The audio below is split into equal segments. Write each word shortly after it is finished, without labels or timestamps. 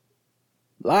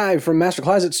Live from Master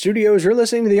Closet Studios, you're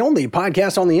listening to the only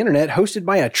podcast on the internet hosted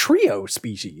by a trio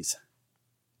species.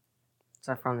 Is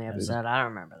that from the episode? I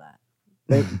don't remember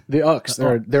that. The Ux,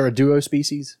 they're a duo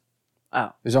species.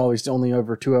 Oh. There's always only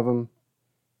over two of them.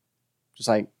 Just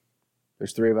like,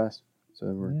 there's three of us. So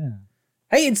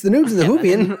Hey, it's the Noobs of the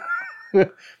Whovian.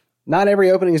 Not every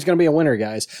opening is going to be a winner,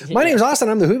 guys. My name's Austin.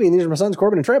 I'm the Whovian. These are my sons,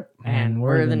 Corbin and Trip. And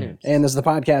we're the Noobs. And this is the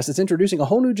podcast that's introducing a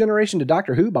whole new generation to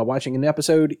Doctor Who by watching an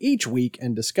episode each week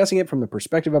and discussing it from the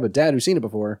perspective of a dad who's seen it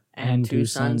before. And two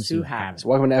sons who haven't. So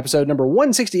welcome to episode number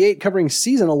 168, covering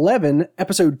season 11,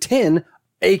 episode 10,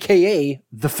 a.k.a.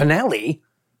 the finale,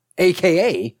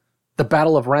 a.k.a. the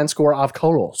Battle of Ranskor of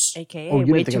Kolos. A.k.a.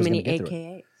 way too many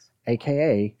A.k.a.s.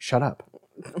 A.k.a. shut up.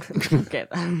 Okay.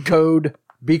 Code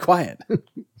be quiet.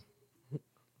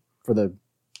 For the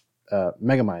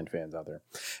Megamind fans out there.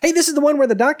 Hey, this is the one where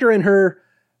the Doctor and her...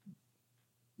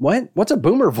 What? What's a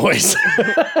boomer voice?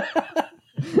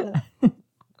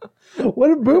 What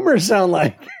do boomers sound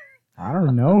like? I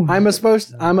don't know. I'm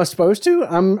supposed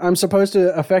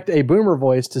to affect a boomer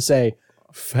voice to say,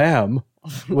 fam.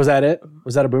 Was that it?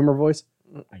 Was that a boomer voice?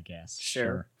 I guess.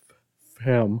 Sure.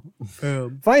 Fam.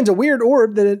 Finds a weird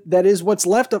orb that is what's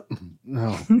left of...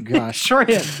 Oh, gosh.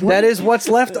 That is what's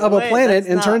left of a planet,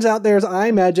 and turns out there's eye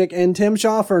magic and Tim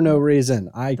Shaw for no reason.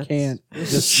 I can't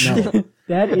just know.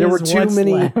 There were too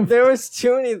many... Left. There was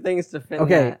too many things to fit in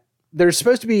that. There's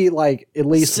supposed to be like at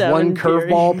least 7 one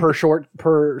curveball per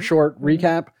short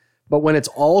recap, but when it's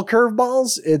all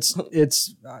curveballs,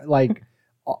 it's like...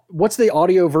 What's the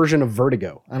audio version of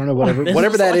Vertigo? I don't know,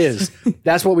 whatever that is.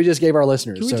 That's what we just gave our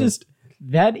listeners.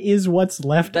 That is what's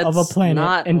left of a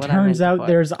planet, and turns out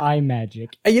there's eye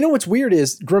magic. And you know what's weird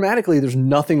is, grammatically, there's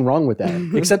nothing wrong with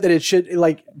that, except that it should,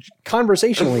 like,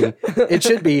 conversationally, it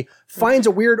should be, finds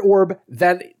a weird orb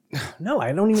that, no,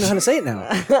 I don't even know how to say it now.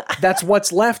 That's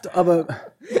what's left of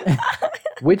a,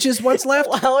 which is what's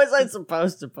left? How was I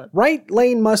supposed to put right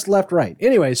lane must left right.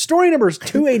 Anyway, story number is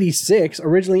 286,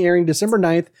 originally airing December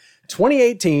 9th,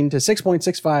 2018 to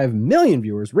 6.65 million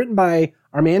viewers, written by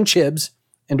our man Chibs,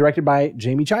 and directed by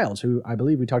Jamie Childs, who I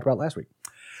believe we talked about last week.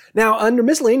 Now, under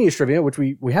miscellaneous trivia, which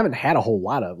we haven't had a whole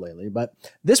lot of lately, but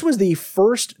this was the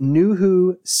first New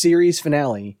Who series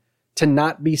finale to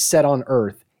not be set on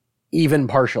Earth, even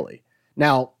partially.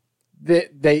 Now, they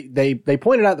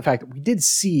pointed out the fact that we did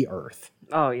see Earth.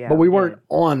 Oh, yeah. But we weren't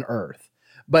on Earth.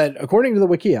 But according to the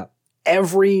Wikia,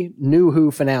 every New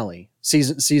Who finale,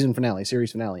 season finale,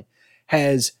 series finale,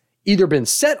 has either been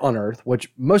set on Earth,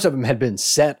 which most of them had been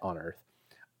set on Earth,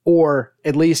 or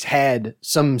at least had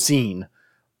some scene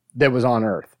that was on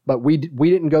Earth. But we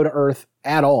didn't go to Earth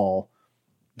at all.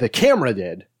 The camera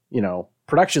did,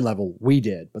 production level, we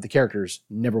did, but the characters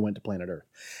never went to planet Earth.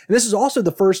 And this is also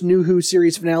the first New Who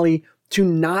series finale to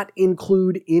not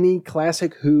include any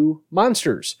classic Who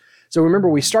monsters. So remember,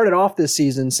 we started off this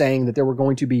season saying that there were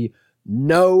going to be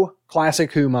no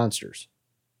classic Who monsters.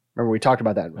 Remember, we talked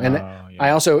about that. And I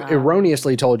also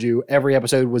erroneously told you every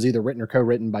episode was either written or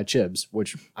co-written by Chibs,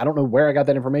 which I don't know where I got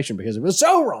that information because it was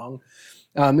so wrong.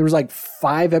 There was like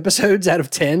 5 episodes out of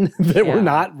 10 that were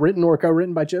not written or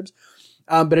co-written by Chibs.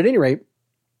 But at any rate,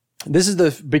 this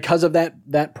is because of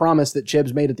that promise that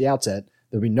Chibs made at the outset,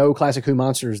 there'll be no classic Who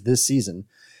monsters this season.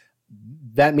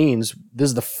 That means this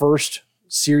is the first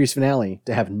series finale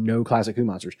to have no classic Who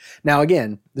monsters. Now,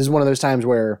 again, this is one of those times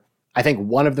where I think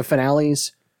one of the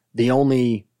finales, the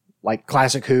only like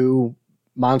classic Who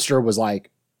monster was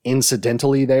like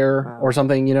incidentally there or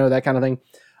something, that kind of thing.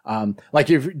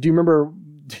 Do you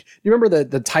remember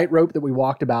the tightrope that we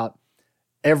walked about?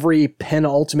 Every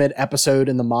penultimate episode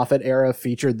in the Moffat era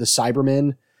featured the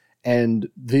Cybermen, and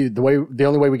the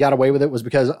only way we got away with it was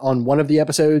because on one of the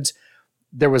episodes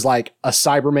there was like a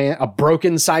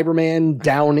broken Cyberman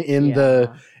down in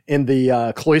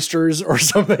the cloisters or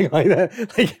something like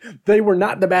that. Like they were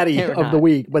not the baddie of the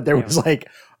week, but there was like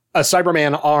a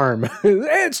Cyberman arm.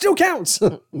 It still counts.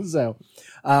 So,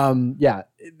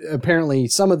 apparently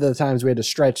some of the times we had to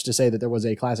stretch to say that there was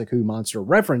a classic Who monster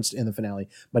referenced in the finale,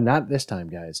 but not this time,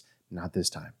 guys. Not this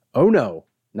time. Oh no,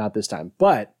 not this time.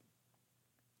 But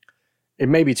it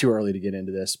may be too early to get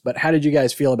into this, but how did you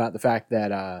guys feel about the fact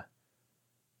that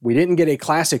we didn't get a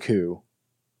classic Who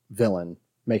villain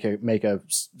make a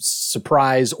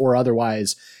surprise or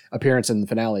otherwise appearance in the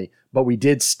finale, but we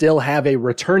did still have a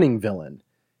returning villain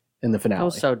in the finale? I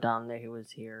was so dumb that he was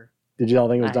here. Did you all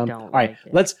think it was dumb? Don't all right,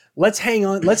 like let's hang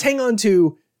on. Let's hang on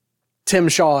to Tim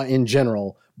Shaw in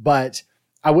general, but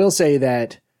I will say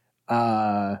that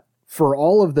for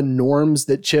all of the norms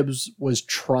that Chibs was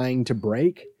trying to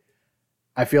break,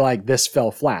 I feel like this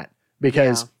fell flat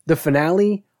because the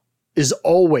finale is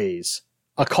always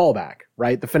a callback,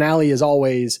 right? The finale is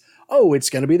always, oh, it's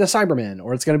going to be the Cybermen,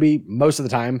 or it's going to be, most of the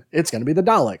time, it's going to be the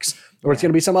Daleks, or it's going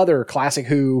to be some other classic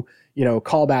Who,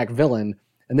 callback villain.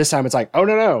 And this time it's like, oh,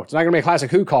 no, it's not going to be a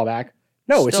classic Who callback.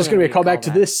 No, it's just going to be a callback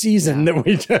to this season that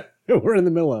we're in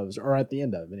the middle of, or at the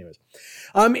end of. Anyways,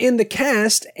 in the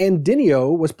cast,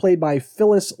 Andinio was played by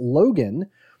Phyllis Logan.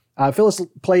 Phyllis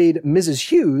played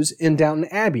Mrs. Hughes in Downton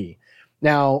Abbey.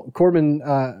 Now, Corbin,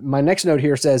 my next note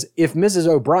here says, if Mrs.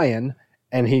 O'Brien,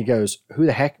 and he goes, who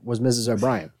the heck was Mrs.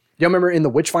 O'Brien? Y'all remember in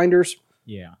The Witchfinders?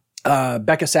 Yeah.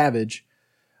 Becca Savage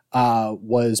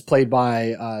was played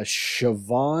by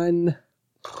Siobhan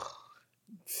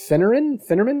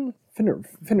Finneran?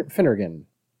 Finnegan.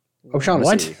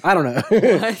 O'Shaughnessy. I don't know.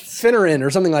 Finneran or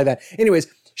something like that. Anyways,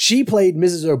 she played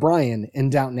Mrs. O'Brien in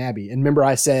Downton Abbey. And remember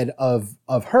I said of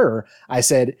her, I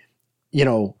said,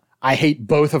 I hate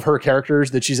both of her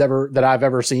characters that I've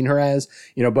ever seen her as,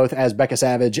 both as Becca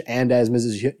Savage and as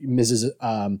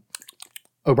Mrs.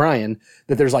 O'Brien,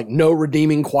 that there's like no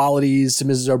redeeming qualities to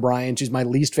Mrs. O'Brien. She's my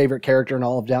least favorite character in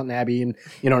all of Downton Abbey and,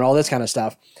 and all this kind of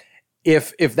stuff.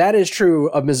 If that is true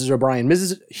of Mrs. O'Brien,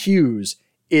 Mrs. Hughes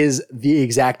is the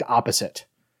exact opposite.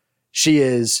 She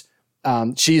is,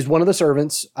 she's one of the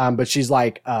servants, but she's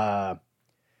like, I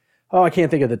can't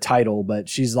think of the title, but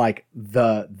she's like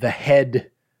the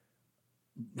head,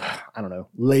 I don't know,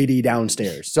 lady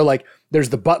downstairs. So like there's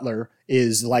the butler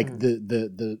is like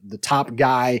the top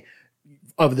guy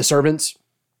of the servants.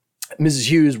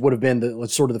 Mrs. Hughes would have been the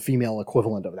sort of the female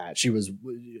equivalent of that. She was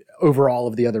over all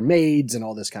of the other maids and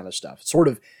all this kind of stuff. Sort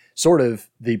of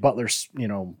the butler's,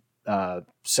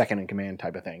 second in command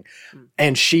type of thing.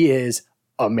 And she is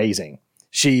amazing.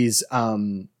 She's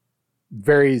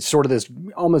very sort of this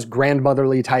almost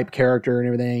grandmotherly type character and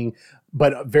everything,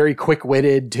 but very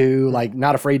quick-witted too, like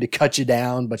not afraid to cut you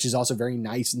down, but she's also very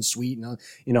nice and sweet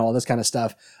and, all this kind of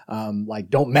stuff. Like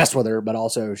don't mess with her, but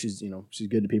also she's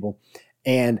good to people.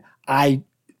 And I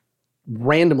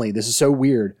randomly, this is so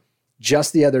weird,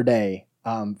 just the other day,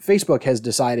 Facebook has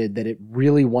decided that it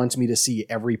really wants me to see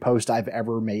every post I've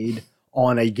ever made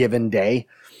on a given day.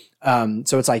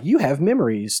 So it's like, you have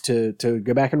memories to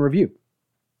go back and review.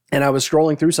 And I was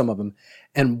scrolling through some of them.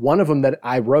 And one of them that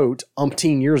I wrote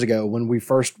umpteen years ago when we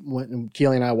first went, and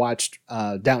Keely and I watched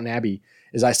Downton Abbey,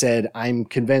 is I said, I'm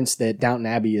convinced that Downton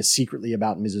Abbey is secretly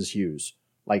about Mrs. Hughes.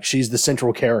 Like she's the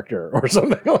central character or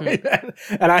something like that.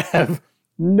 And I have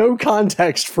no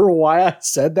context for why I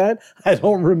said that. I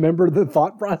don't remember the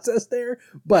thought process there.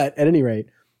 But at any rate,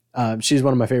 she's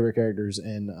one of my favorite characters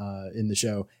in the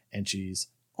show. And she's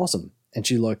awesome. And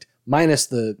she looked, minus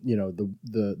the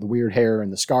weird hair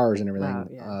and the scars and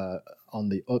everything on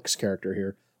the Ux character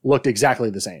here, looked exactly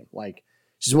the same. Like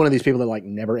she's one of these people that like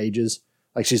never ages.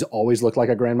 Like she's always looked like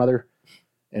a grandmother.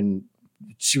 And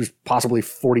she was possibly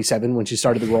 47 when she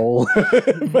started the role,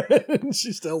 but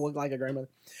she still looked like a grandmother.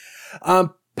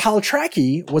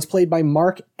 Paltraki was played by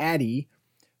Mark Addy,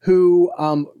 who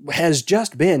has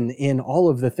just been in all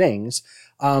of the things.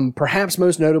 Perhaps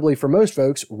most notably for most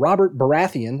folks, Robert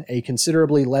Baratheon, a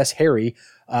considerably less hairy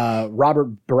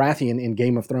Robert Baratheon in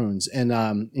Game of Thrones. And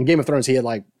in Game of Thrones, he had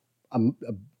like a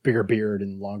bigger beard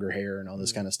and longer hair and all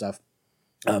this kind of stuff.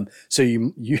 So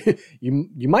you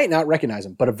might not recognize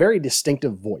him, but a very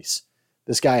distinctive voice.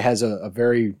 This guy has a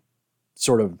very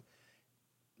sort of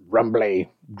rumbly,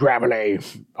 gravelly,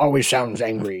 always sounds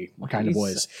angry kind of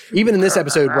voice. Even in this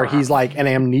episode where he's like an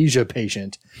amnesia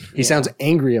patient, he sounds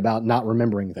angry about not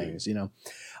remembering things, He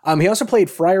also played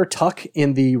Friar Tuck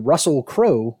in the Russell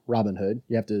Crowe Robin Hood.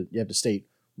 You have to state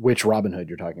which Robin Hood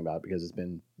you're talking about because it's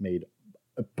been made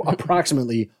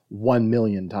approximately 1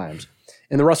 million times.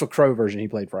 In the Russell Crowe version, he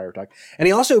played Friar Tuck. And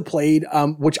he also played,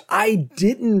 which I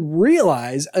didn't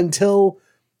realize until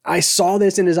I saw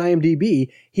this in his IMDb,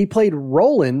 he played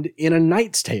Roland in A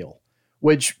Knight's Tale,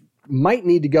 which might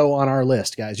need to go on our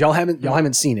list, guys. Y'all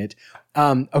haven't seen it.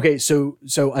 Okay, so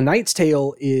A Knight's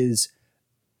Tale is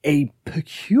a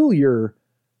peculiar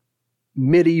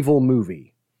medieval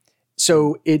movie.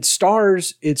 So it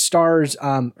stars,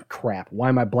 crap, why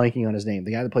am I blanking on his name?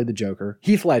 The guy that played the Joker,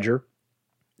 Heath Ledger.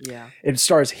 Yeah. It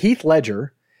stars Heath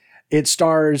Ledger. It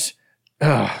stars,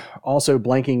 also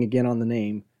blanking again on the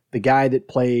name, the guy that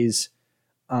plays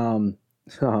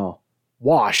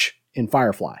Wash in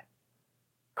Firefly.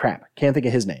 Crap, can't think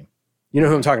of his name. You know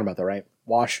who I'm talking about though, right?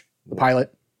 Wash, the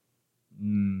pilot.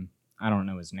 I don't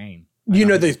know his name. You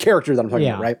know the character that I'm talking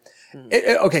about, right?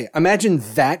 Okay, imagine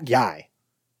that guy,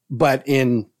 but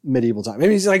in medieval time.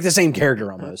 Maybe he's like the same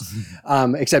character almost,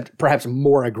 except perhaps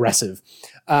more aggressive.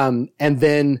 And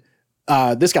then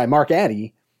this guy, Mark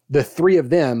Addy, the three of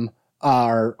them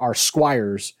are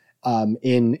squires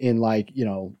in like,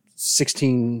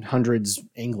 1600s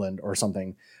England or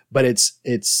something, but it's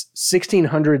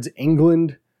 1600s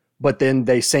England, but then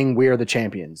they sing "We Are the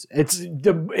Champions." It's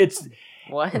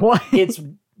what? It's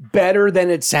better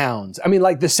than it sounds. I mean,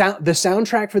 like the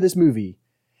soundtrack for this movie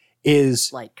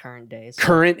is like current days,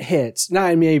 current hits. No,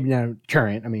 I mean, no,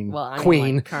 current. I mean,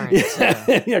 Queen. Like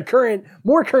current, yeah, current,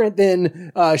 more current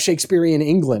than Shakespearean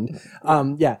England.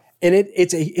 Yeah, and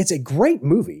it's a great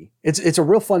movie. It's a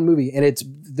real fun movie, and it's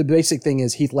the basic thing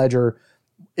is Heath Ledger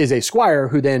is a squire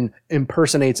who then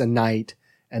impersonates a knight,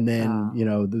 and then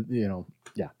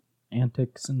yeah.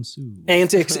 Antics ensue.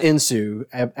 Antics ensue,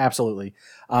 absolutely.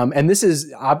 And this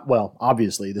is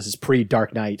obviously this is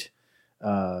pre-Dark Knight.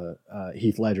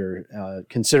 Heath Ledger,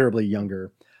 considerably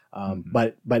younger,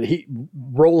 but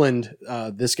Roland,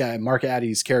 this guy Mark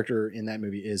Addy's character in that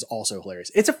movie is also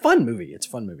hilarious. It's a fun movie.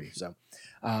 So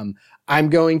I'm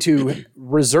going to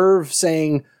reserve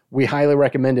saying we highly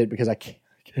recommend it because I can't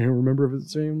remember if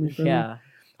it's the same. Yeah,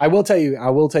 I will tell you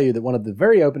that one of the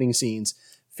very opening scenes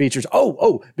features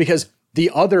because the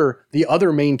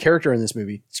other main character in this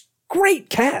movie, it's great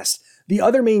cast. The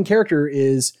other main character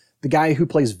is the guy who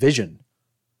plays Vision.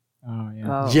 Oh,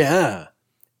 yeah. Yeah.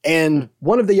 And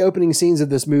one of the opening scenes of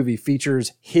this movie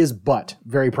features his butt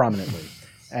very prominently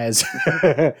as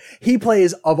he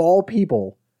plays, of all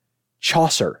people,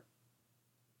 Chaucer.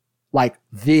 Like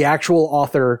the actual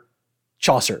author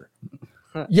Chaucer.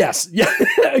 Yes. Yeah.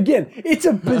 Again, it's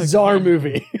a bizarre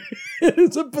movie.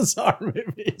 It's a bizarre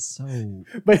movie.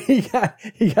 But he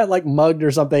got like mugged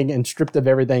or something and stripped of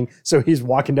everything. So he's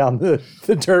walking down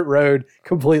the dirt road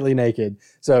completely naked.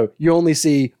 So you only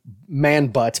see man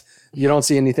butt. You don't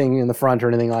see anything in the front or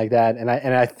anything like that. And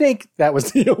I think that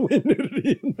was the only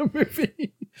nudity in the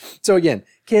movie. So again,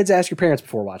 kids, ask your parents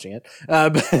before watching it.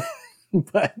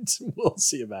 But we'll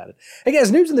see about it. Hey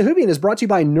guys, Noobs in the Whovian is brought to you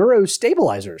by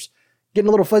Neurostabilizers. Getting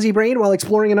a little fuzzy brain while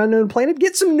exploring an unknown planet?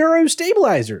 Get some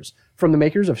Neurostabilizers from the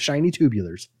makers of Shiny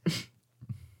Tubulars.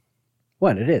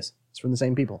 What? It is. It's from the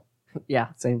same people. Yeah.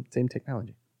 Same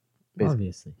technology.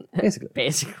 Obviously.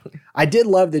 Basically. I did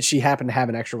love that she happened to have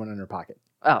an extra one in her pocket.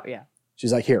 Oh, yeah.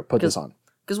 She's like, here, put this on.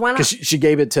 Because why not? Because she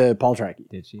gave it to Paul Trache.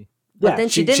 Did she? But then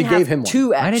she didn't gave have him two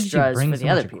Why did extras you bring for so the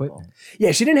other much people. equipment?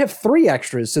 Yeah, she didn't have 3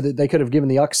 extras so that they could have given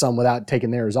the Ux some without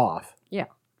taking theirs off. Yeah.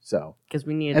 So. Because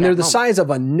we needed And they're the moment. size of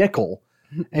a nickel.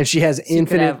 And she has you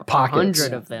could have infinite pockets.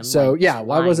 100 of them. So like, yeah,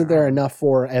 why lying wasn't there around. enough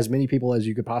for as many people as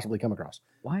you could possibly come across?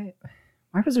 Why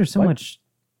was there so much?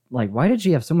 Like, why did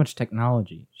she have so much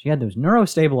technology? She had those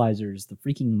neurostabilizers, the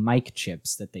freaking mic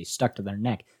chips that they stuck to their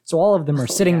neck. So all of them are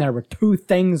sitting there with 2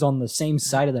 things on the same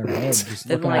side of their head, just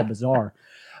looking all bizarre.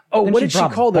 Oh, Then what she did she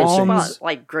brought call those bombs. things?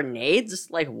 Like grenades?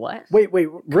 Like what? Wait,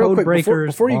 real Code quick breakers,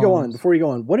 before you go bombs.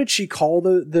 on. What did she call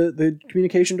the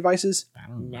communication devices? I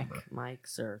don't Neck remember.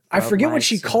 mics or I throat forget what mics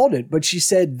she or- called it, but she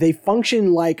said they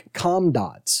function like comm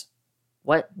dots.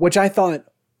 What? Which I thought,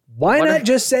 why What not if-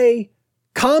 just say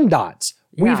comm dots?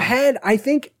 Yeah. We've had, I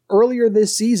think earlier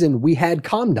this season, we had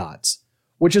comm dots,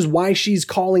 which is why she's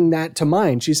calling that to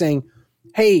mind. She's saying,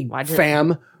 hey, Why did-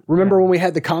 fam, remember when we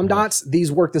had the comm dots?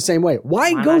 These work the same way.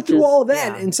 Why Why go not through just- all of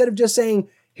that yeah. instead of just saying,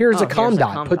 here's Oh, a comm here's a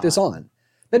dot, comm put this dot. on?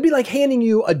 That'd be like handing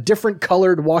you a different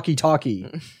colored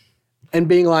walkie-talkie and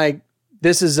being like,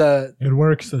 this is a, It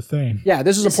works the same. yeah,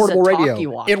 this is This a is a portable radio.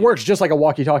 talkie-walkie. It works just like a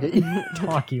walkie-talkie.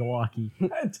 Talkie-walkie.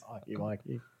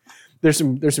 Talkie-walkie. There's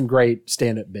some great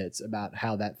stand-up bits about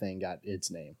how that thing got its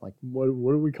name. Like, what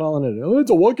are we calling it? Oh, it's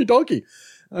a walkie-talkie.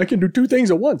 I can do 2 things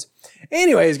at once.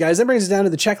 Anyways, guys, that brings us down to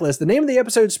the checklist. The name of the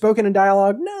episode, Spoken in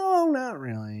Dialogue? No, not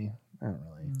really. Not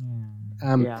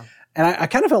really. Yeah. And I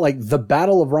kind of felt like the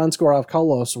Battle of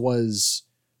Ranskor-of-Kolos was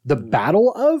the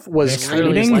battle of was It's kind of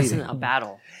It Exciting. misleading. wasn't a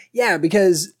battle. Yeah,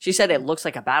 because She said it looks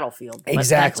like a battlefield. But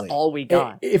exactly That's all we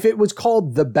got. If it was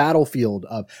called the battlefield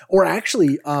of, or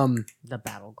actually, The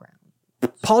battleground.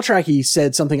 Paul Trache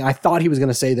said something. I thought he was going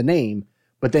to say the name,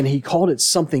 but then he called it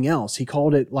something else. He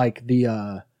called it like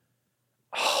the,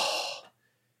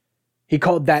 he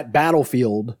called that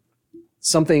battlefield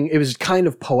something. It was kind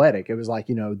of poetic. It was like,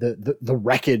 the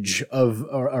wreckage of,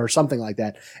 or something like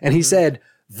that. And he said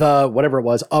the, whatever it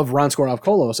was, of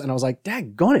Ranskor-of-Kolos. And I was like,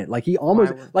 daggone it. Like he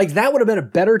almost, like that would have been a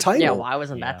better title. Yeah, why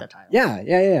wasn't that the title?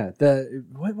 Yeah. The,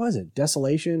 what was it?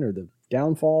 Desolation or the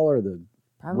downfall or the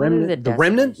Probably remnant? The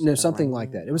remnant? Desolation No, or something Remnant.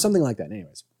 like that. It was something like that.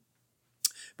 Anyways.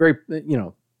 Very,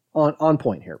 on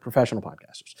point here. Professional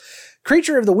podcasters.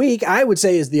 Creature of the week, I would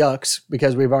say, is the Ux,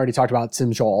 because we've already talked about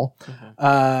Simshal.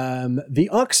 The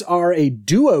Ux are a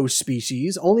duo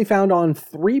species, only found on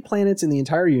 3 planets in the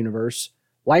entire universe,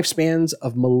 lifespans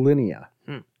of millennia.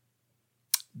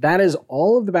 That is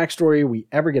all of the backstory we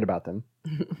ever get about them.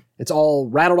 It's all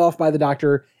rattled off by the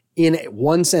Doctor in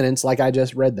one sentence, like I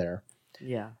just read there.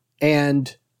 Yeah.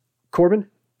 And Corbin,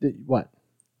 what?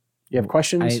 You have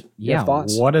questions? You have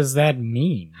thoughts? What does that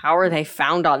mean? How are they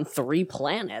found on 3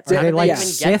 planets? Are How they did like they even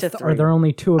get to Sith? 3? Are there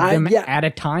only 2 of them yeah. at a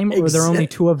time, or are there only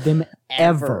 2 of them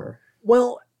ever?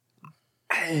 Well,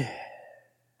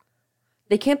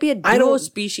 They can't be a I duo don't-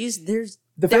 species. the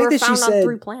They fact were that she found on said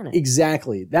 3 planets.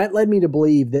 exactly, that led me to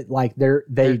believe that like they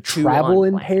They're 2 travel on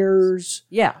in planets. pairs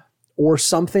Yeah. or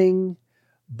something,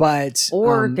 but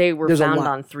Or they were there's a found lot-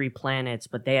 on 3 planets,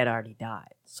 but they had already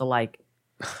died. So like,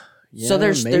 Yeah, so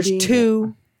there's maybe.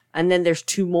 2, and then there's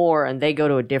 2 more, and they go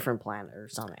to a different planet or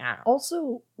something. I don't know.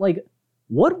 Also, like,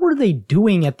 what were they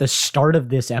doing at the start of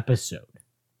this episode?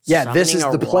 Yeah, this is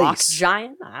Summoning the a rock place.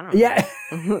 giant. I don't know.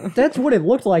 Yeah, That's what it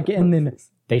looked like, and then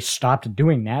they stopped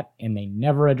doing that, and they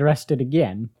never addressed it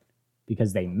again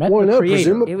because they met Well, the no,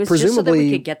 creator. It was just so that we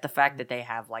Presumably- could get the fact that they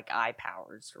have like eye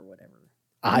powers or whatever.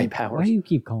 eye Why powers. do you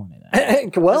keep calling it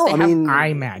that? Well, They I have mean,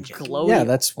 eye magic. Glowy yeah,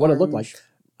 that's what it looked like.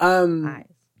 orange eyes.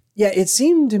 Yeah, it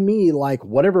seemed to me like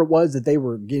whatever it was that they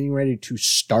were getting ready to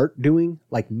start doing,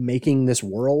 like making this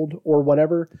world or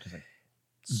whatever,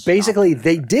 basically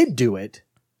they did do it,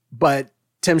 but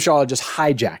Tim Shaw just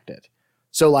hijacked it.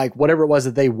 So like whatever it was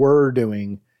that they were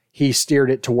doing, he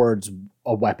steered it towards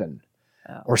a weapon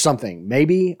or something.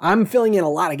 Maybe I'm filling in a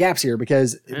lot of gaps here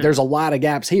because there's a lot of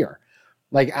gaps here.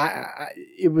 Like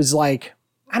it was like,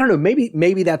 I don't know,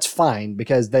 maybe that's fine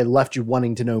because they left you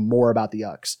wanting to know more about the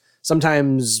Ux.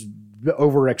 Sometimes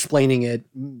over explaining it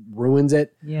ruins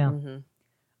it. Yeah. Mhm.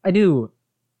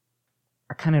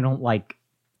 I kind of don't like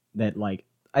that. Like,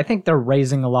 I think they're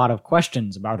raising a lot of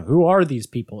questions about who are these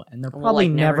people, and they're We're, probably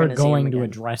like, never never gonna see them going to again.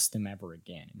 address them ever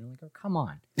again. And you're like, oh, come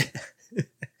on.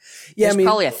 Yeah, There's I mean,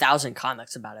 probably 1,000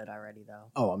 comics about it already,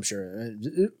 though. oh, I'm sure.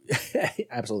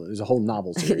 Absolutely. There's a whole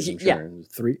novel series, I'm sure. Yeah. And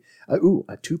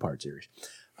a 2-part series.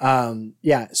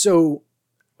 Yeah. So,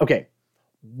 okay.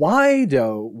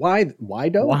 Wido?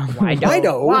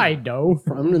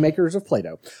 From the makers of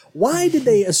Play-Doh. Why did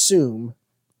they assume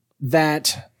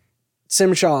that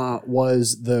Simshaw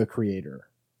was the creator?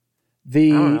 I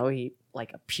don't know. He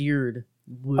like appeared.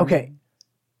 Okay.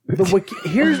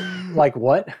 Here's like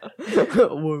what?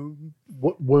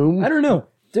 Womb? I don't know.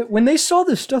 When they saw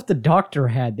the stuff the doctor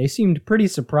had, they seemed pretty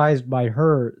surprised by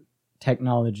her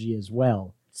technology as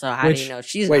well. So how do Which- you know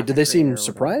she's? Wait, not did the they seem creator or whatever?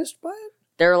 surprised by it?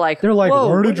 They're like, They're like, "Whoa,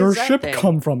 where what did your is that ship thing?"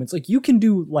 come from? It's like, you can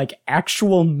do like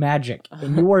actual magic,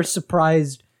 and you are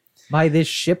surprised by this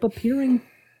ship appearing?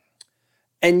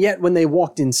 And yet when they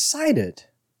walked inside it,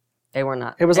 They were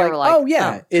not. it was they like, were oh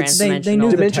yeah, it's They transdimensional.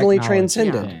 knew the dimensionally technology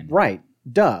transcendent. then. Right.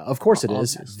 Duh. Of course it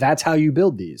is. Obviously. That's how you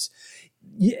build these.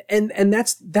 Yeah, and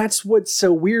that's what's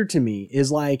so weird to me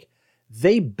is like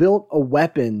they built a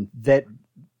weapon that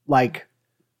like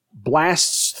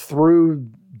blasts through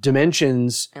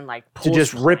dimensions and like to pulls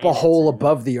just rip a planets hole in.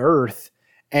 above the earth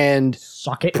and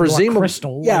Suck it into a presumably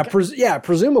crystal. yeah, like-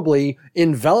 presumably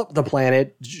envelop the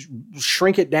planet,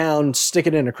 shrink it down, stick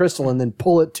it in a crystal, and then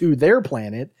pull it to their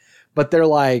planet. But they're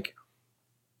like,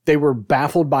 they were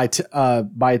baffled by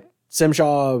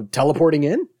Simshaw teleporting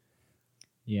in.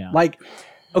 yeah. Like,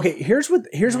 okay, here's what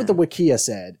the Wikia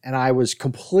said, and I was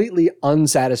completely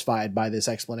unsatisfied by this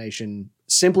explanation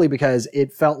simply because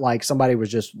it felt like somebody was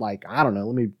just like, I don't know,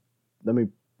 let me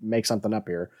make something up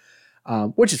here,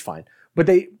 which is fine. But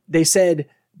they said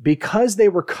because they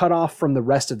were cut off from the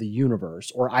rest of the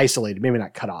universe, or isolated, maybe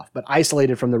not cut off, but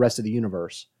isolated from the rest of the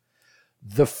universe,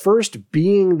 the first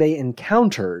being they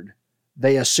encountered,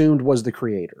 they assumed was the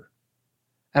creator.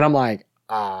 And I'm like,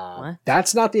 What?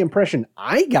 that's not the impression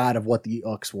I got of what the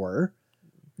Ux were.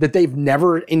 That they've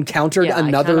never encountered Yeah, I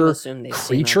kind of another assumed they'd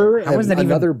seen creature, other- How is that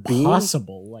another even being.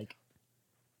 possible? Like,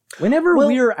 whenever Well-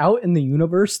 we're out in the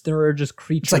universe, there are just It's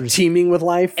creatures like teeming with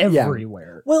life. Yeah.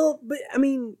 everywhere. Well, but I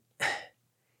mean,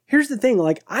 here's the thing.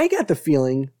 Like, I got the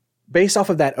feeling based off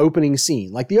of that opening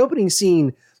scene, like the opening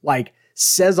scene, like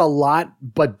says a lot,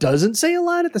 but doesn't say a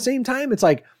lot at the same time. It's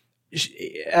like,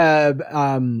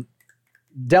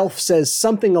 Delph says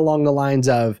something along the lines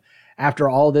of, after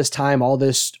all this time,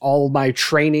 all my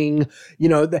training, you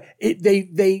know,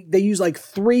 they use like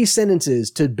 3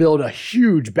 sentences to build a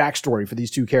huge backstory for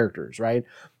these two characters, right?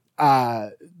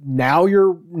 Now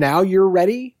you're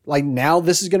ready. Like, now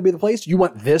this is going to be the place. You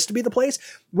want this to be the place.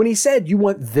 When he said you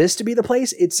want this to be the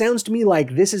place, it sounds to me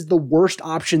like this is the worst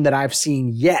option that I've seen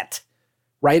yet,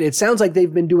 right? It sounds like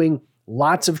they've been doing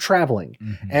lots of traveling,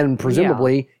 and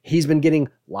presumably he's been getting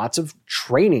lots of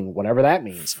training, whatever that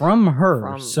means. From her.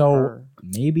 From so her.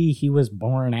 maybe he was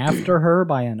born after her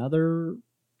by another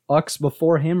Ux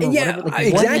before him, or Yeah, whatever. Like,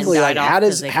 exactly. died Like, off how 'cause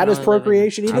does they how can does only live in-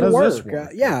 procreation How even does work? this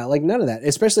work? Yeah, like none of that.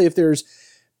 Especially if there's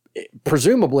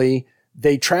presumably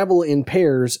they travel in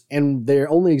pairs and they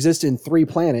only exist in 3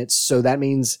 planets. So that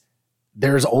means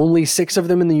there's only 6 of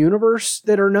them in the universe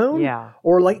that are known. Yeah.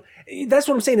 Or like, that's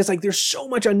what I'm saying. It's like, there's so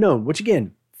much unknown, which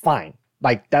again, fine.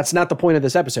 Like that's not the point of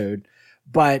this episode,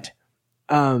 but,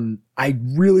 I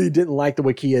really didn't like the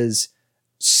Wikia's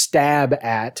stab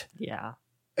at Yeah.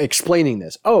 explaining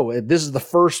this. Oh, this is the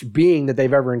first being that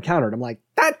they've ever encountered. I'm like,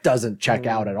 that doesn't check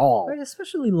out at all. I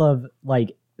especially love,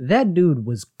 like, that dude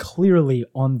was clearly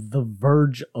on the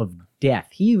verge of death.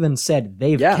 He even said,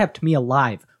 they've kept me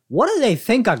alive. What do they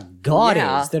think a god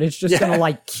is? That it's just going to,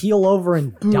 like, keel over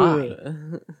and die?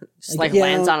 Just like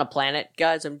lands on a planet.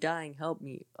 Guys, I'm dying. Help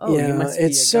me. Oh, you must be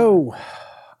it's a so...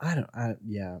 I don't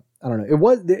know. It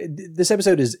was this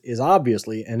episode is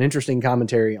obviously an interesting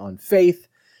commentary on faith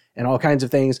and all kinds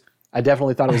of things. I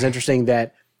definitely thought it was interesting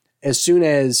that as soon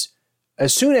as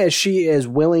she is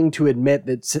willing to admit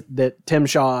that Tim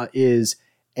Shaw is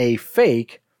a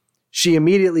fake, she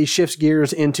immediately shifts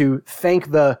gears into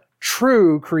thank the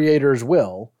true creator's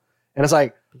will, and it's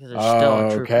like, because there's still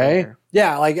a true creator.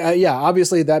 Yeah, like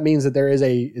obviously that means that there is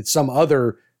it's some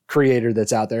other creator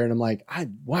that's out there, and I'm like,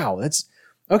 wow, that's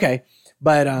okay.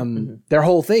 But their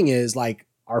whole thing is like,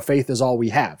 our faith is all we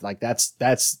have. Like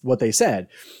that's what they said.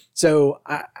 So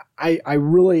I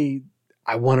really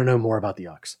want to know more about the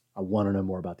Ux.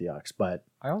 But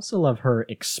I also love her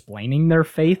explaining their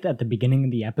faith at the beginning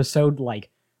of the episode. Like,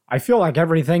 I feel like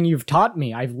everything you've taught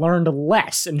me, I've learned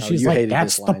less. And she's like,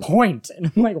 that's the point.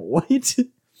 And I'm like, what?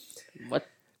 What?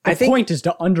 The point is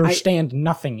to understand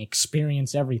nothing,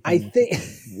 experience everything. I think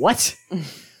what?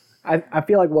 I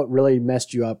feel like what really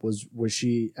messed you up was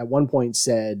she at one point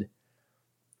said,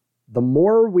 the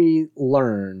more we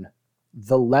learn,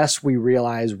 the less we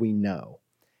realize we know.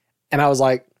 And I was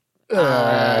like,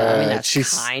 I mean,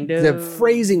 that's kind of the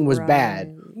phrasing was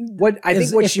bad. What I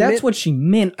think what if she that's meant, what she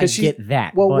meant, I get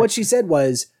that. Well, what she said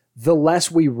was, the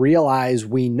less we realize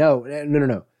we know.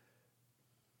 No.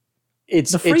 It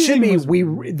should be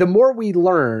the more we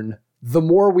learn, the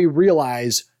more we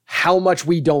realize how much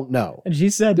we don't know. And she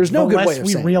said, there's no good way of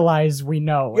saying we realize we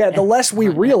know. Yeah, the less we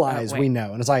realize we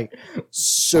know. And it's like,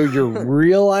 so you're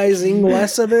realizing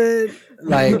less of it?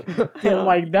 Like,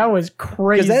 like that was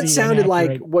crazy. Because that sounded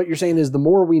like what you're saying is the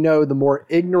more we know, the more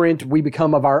ignorant we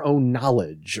become of our own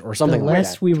knowledge or something like that. The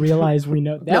less we realize we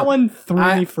know. That one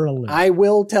threw me for a loop. I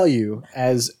will tell you,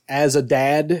 as a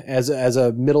dad, as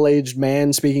a middle-aged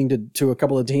man speaking to a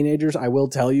couple of teenagers, I will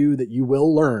tell you that you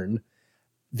will learn.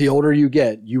 The older you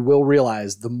get, you will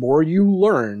realize the more you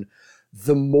learn,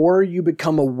 the more you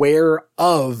become aware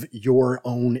of your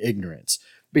own ignorance.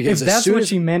 Because if that's what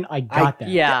she meant, I got that.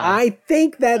 Yeah. I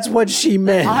think that's what she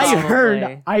meant. I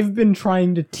heard, I've been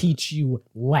trying to teach you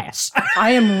less.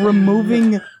 I am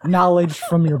removing knowledge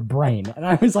from your brain. And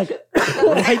I was like,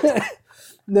 what?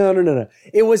 No.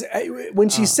 It was, when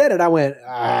she said it, I went,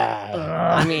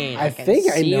 I mean, I think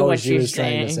I know what she was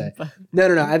trying to say.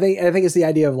 No. I think it's the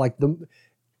idea of like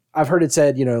I've heard it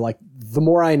said, like the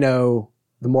more I know,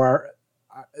 the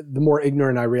more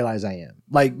ignorant I realize I am.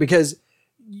 Like, because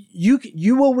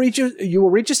you will reach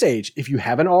a stage, if you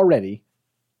haven't already,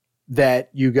 that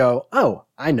you go, oh,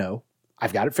 I know,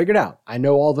 I've got it figured out. I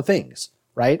know all the things,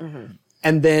 right? Mm-hmm.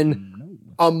 And then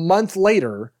a month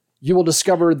later, you will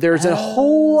discover there's a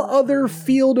whole other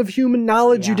field of human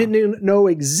knowledge you didn't know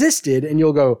existed, and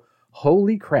you'll go,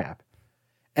 holy crap.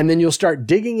 And then you'll start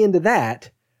digging into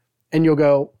that, and you'll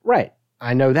go, right,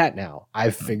 I know that now.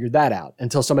 I've figured that out.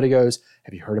 Until somebody goes,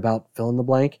 have you heard about fill in the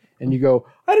blank? And you go,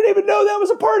 I didn't even know that was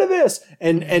a part of this.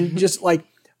 And just like,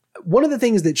 one of the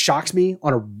things that shocks me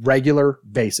on a regular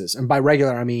basis, and by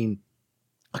regular, I mean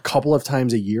a couple of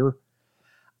times a year,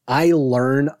 I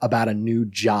learn about a new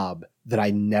job that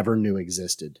I never knew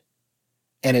existed.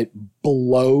 And it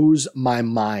blows my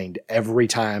mind every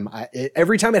time.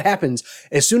 Every time it happens,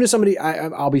 as soon as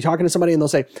I'll be talking to somebody and they'll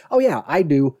say, oh yeah, I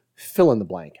do fill in the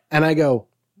blank. And I go,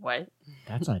 what?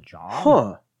 That's a job?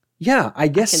 Huh. Yeah, I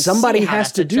guess somebody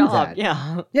has to do that.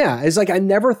 Yeah. Yeah, it's like I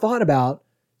never thought about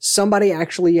somebody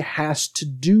actually has to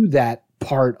do that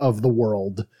part of the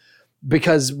world.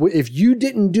 Because if you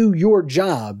didn't do your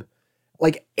job,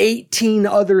 like 18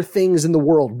 other things in the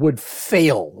world would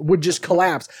fail, would just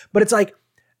collapse. But it's like,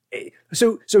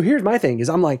 so here's my thing is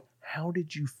I'm like, how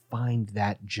did you find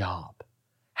that job?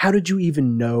 How did you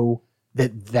even know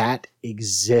that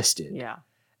existed? Yeah.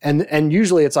 And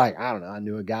usually it's like, I don't know, I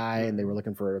knew a guy and they were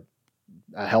looking for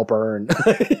a helper, and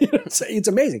it's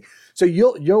amazing. So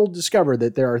you'll discover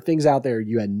that there are things out there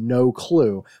you had no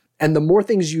clue. And the more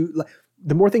things you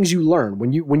learn,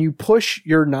 when you push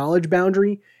your knowledge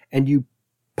boundary and you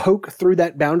poke through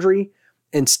that boundary,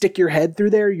 and stick your head through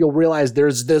there, you'll realize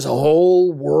there's this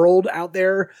whole world out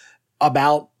there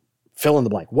about fill in the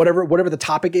blank, whatever the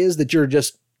topic is that you're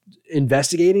just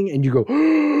investigating, and you go,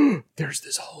 oh, there's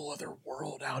this whole other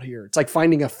world out here. It's like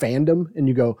finding a fandom, and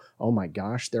you go, oh my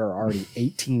gosh, there are already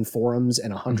 18 forums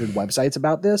and 100 websites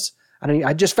about this.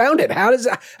 I just found it. How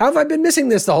have I been missing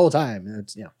this the whole time?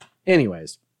 It's,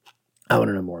 Anyways, I want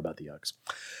to know more about the Yucks.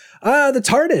 The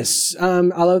TARDIS.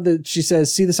 I love that she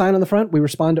says, see the sign on the front? We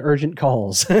respond to urgent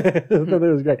calls. That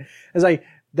was great. It's like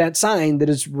that sign that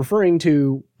is referring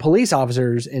to police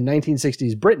officers in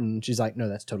 1960s Britain. She's like, no,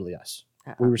 that's totally us.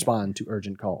 We respond to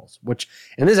urgent calls, which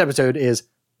in this episode is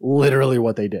literally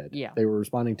what they did. Yeah. They were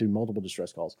responding to multiple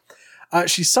distress calls.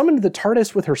 She summoned the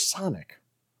TARDIS with her sonic.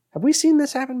 Have we seen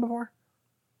this happen before?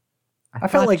 I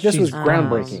felt like this was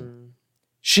groundbreaking.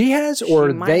 She has,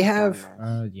 or they have.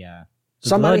 Yeah.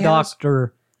 Somebody the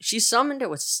doctor. She summoned it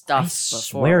with stuff before.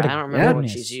 Swear to I don't remember what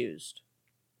goodness. she's used.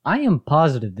 I am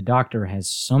positive the doctor has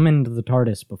summoned the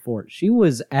TARDIS before. She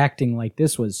was acting like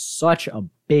this was such a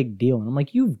big deal. And I'm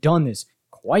like, you've done this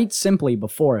quite simply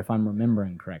before, if I'm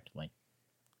remembering correctly.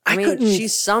 I mean, couldn't she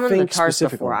summoned the think TARDIS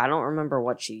specifically. before. I don't remember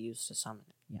what she used to summon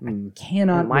it. Yeah, I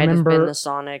cannot It might have remember been the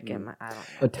Sonic. I don't know.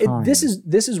 the time. This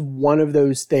is one of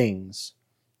those things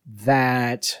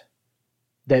that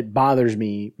bothers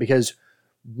me, because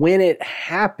when it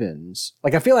happens,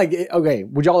 like I feel like, okay,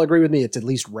 would y'all agree with me? It's at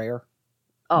least rare.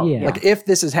 Oh, Yeah. yeah. Like if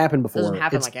this has happened before, Doesn't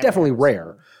happen it's like every definitely episode.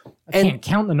 rare. I can't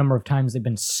count the number of times they've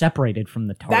been separated from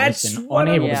the TARDIS That's and what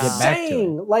unable I'm to get back to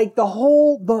saying. it. Like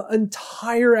the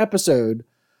entire episode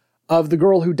of The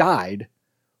Girl Who Died,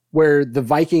 where the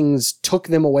Vikings took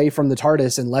them away from the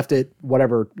TARDIS and left it,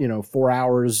 4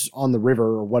 hours on the river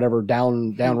or whatever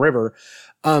down river.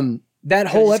 That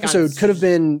whole just episode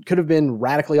gone- could have been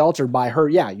radically altered by her,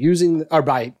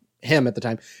 by him at the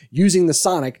time, using the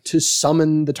Sonic to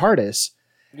summon the TARDIS.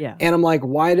 Yeah. And I'm like,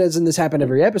 why doesn't this happen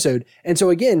every episode? And so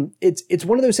again, it's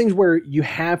one of those things where you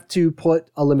have to put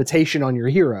a limitation on your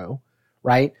hero,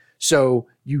 right? So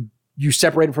you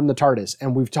separate him from the TARDIS,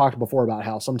 and we've talked before about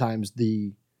how sometimes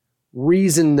the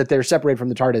reason that they're separated from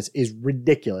the TARDIS is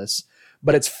ridiculous,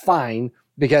 but it's fine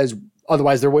because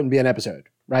otherwise there wouldn't be an episode,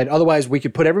 right? Otherwise we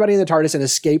could put everybody in the TARDIS and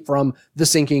escape from the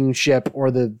sinking ship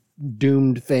or the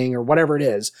doomed thing or whatever it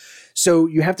is. So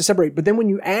you have to separate. But then when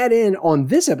you add in on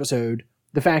this episode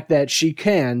the fact that she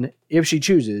can, if she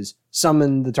chooses,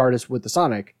 summon the TARDIS with the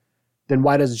Sonic, then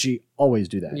why doesn't she always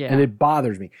do that? Yeah. And it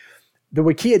bothers me. The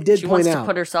Wikia did She point wants out. to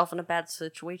put herself in a bad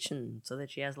situation so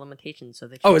that she has limitations. So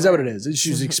that she Oh, is that what it learns. is?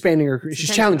 She's expanding her. She's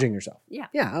intentional. challenging herself. Yeah.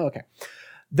 Yeah. Oh, okay.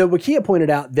 The Wikia pointed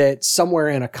out that somewhere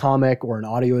in a comic or an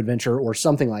audio adventure or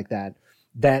something like that,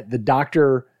 that the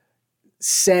doctor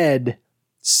said,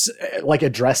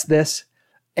 addressed this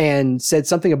and said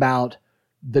something about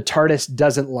the TARDIS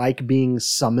doesn't like being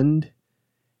summoned.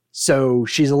 So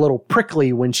she's a little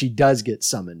prickly when she does get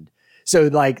summoned. So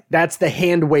that's the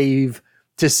hand wave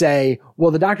to say,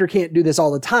 well, the doctor can't do this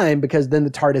all the time because then the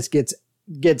TARDIS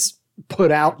gets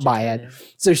put out by it.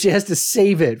 So she has to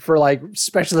save it for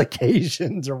special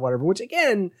occasions or whatever, which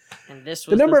again, And this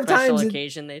was number the of special times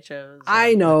occasion they chose.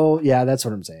 I know. Yeah, that's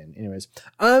what I'm saying. Anyways.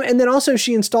 And then also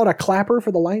she installed a clapper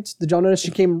for the lights. Did y'all notice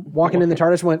she came walking in the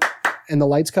TARDIS, went, and the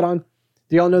lights cut on?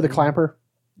 Do y'all know the clapper?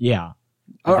 Yeah.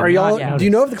 Are did y'all, not do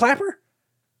you know of the clapper?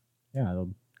 Yeah, the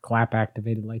clap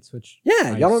activated light switch. Yeah.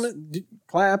 Nice. Y'all don't know.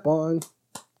 Clap on,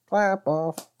 clap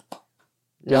off.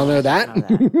 Do y'all know that?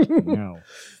 No.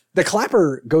 The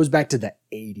clapper goes back to the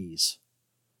 80s.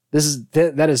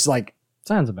 That is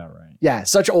Sounds about right. yeah,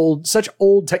 such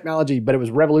old technology, but it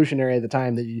was revolutionary at the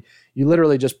time that you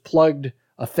literally just plugged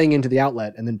a thing into the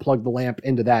outlet and then plugged the lamp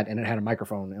into that, and it had a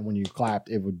microphone, and when you clapped,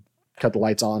 it would cut the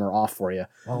lights on or off for you.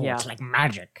 Oh, Yeah. it's like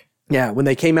magic. Yeah, when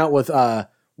they came out with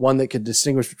one that could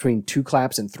distinguish between 2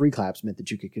 claps and 3 claps, meant that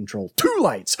you could control 2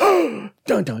 lights. Dun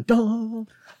dun dun.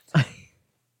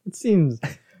 It seems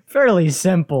fairly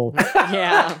simple.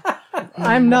 Yeah.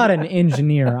 I'm not an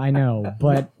engineer, I know,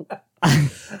 but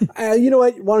You know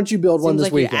what? Why don't you build one Seems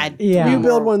this like you weekend? add Yeah. You three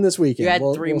build more- one this weekend. You add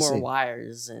We'll 3 more see.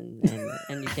 wires and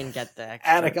you can get the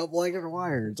extra. Add a couple extra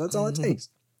wires. That's all it takes.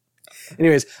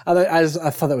 Anyways, I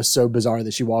thought that was so bizarre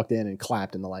that she walked in and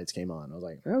clapped and the lights came on. I was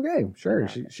like, okay, sure.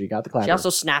 She got the clapper. She also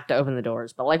snapped to open the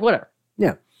doors, but whatever.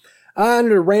 Yeah.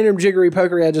 Under random jiggery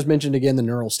pokery, I just mentioned again the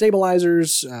neural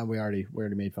stabilizers. We already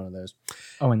made fun of those.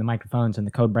 and the microphones and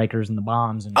the code breakers and the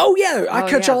bombs and Oh yeah, I Oh,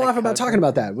 cut yeah, y'all the off about code talking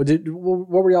about that. What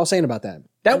were y'all saying about that?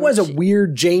 That was a She-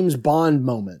 weird James Bond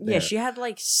moment. Yeah, there. she had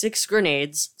 6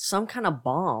 grenades, some kind of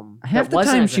bomb. half that the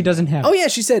wasn't time a she grenade. doesn't have Oh yeah,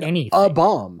 she said anything. a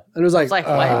bomb, and it was like, It's like,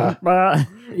 what?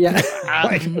 yeah.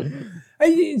 Like,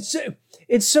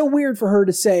 it's so weird for her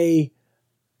to say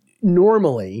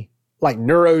normally like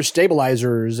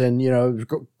neurostabilizers and,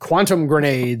 quantum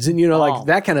grenades and, like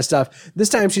that kind of stuff. This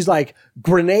time she's like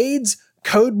grenades,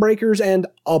 code breakers, and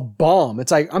a bomb.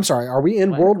 It's like, I'm sorry, are we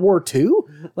in World War II?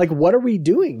 Like, what are we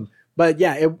doing? But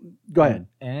yeah, go ahead.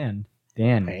 And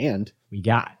then we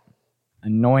got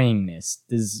annoyingness.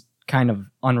 This is kind of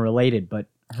unrelated, but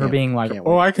her being like, can't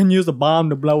wait. I can use a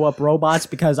bomb to blow up robots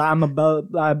because I'm above.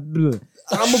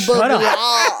 Shut up.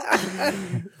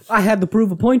 I had to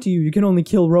prove a point to you. You can only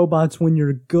kill robots when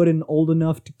you're good and old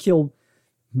enough to kill.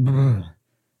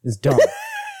 It's dumb.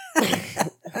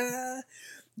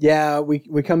 Yeah, we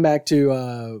come back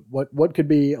to what could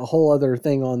be a whole other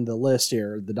thing on the list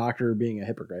here. The Doctor being a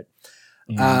hypocrite.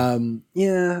 Yeah.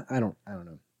 I don't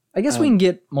know. I guess we can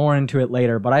get more into it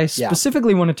later, but I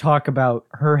specifically want to talk about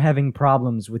her having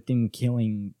problems with them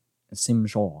killing Sim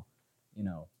Shaw.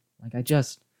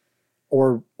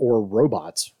 Or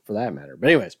robots for that matter. But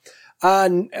anyways,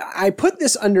 I put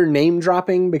this under name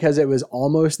dropping because it was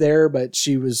almost there, but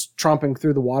she was tromping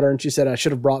through the water and she said I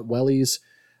should have brought wellies,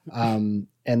 and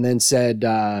then said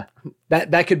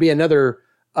that could be another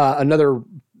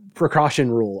precaution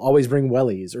rule. Always bring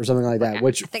wellies or something like that.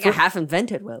 Which I think I half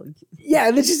invented wellies. Yeah,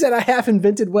 and then she said I half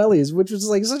invented wellies, which was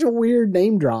like such a weird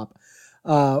name drop,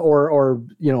 or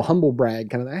humble brag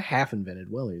kind of. I half invented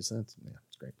wellies. That's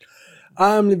great.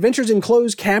 Adventures in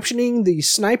closed captioning, the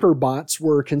sniper bots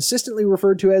were consistently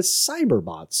referred to as cyber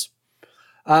bots.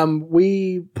 I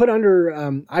put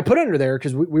under there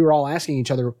because we were all asking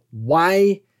each other,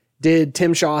 why did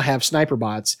Tim Shaw have sniper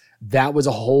bots? That was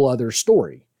a whole other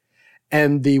story.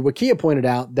 And the Wikia pointed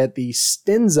out that the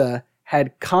Stenza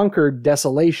had conquered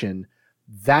Desolation.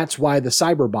 That's why the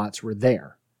cyber bots were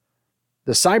there.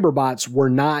 The cyber bots were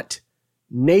not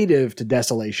native to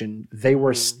Desolation. They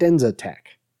were Stenza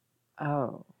tech.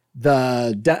 Oh.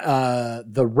 The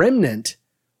Remnant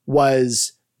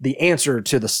was the answer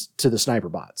to the sniper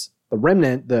bots. The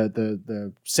Remnant,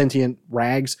 the sentient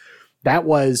rags, that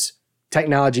was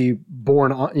technology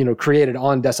born on, created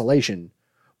on Desolation.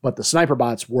 But the sniper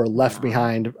bots were left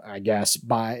behind, I guess,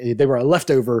 they were a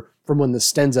leftover from when the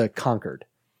Stenza conquered.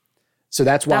 So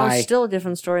that's why. That was still a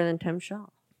different story than Tim Shaw.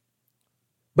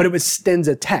 But it was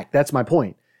Stenza tech. That's my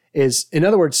point. In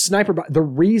other words, the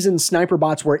reason sniper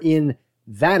bots were in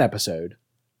that episode,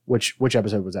 which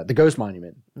episode was that? The Ghost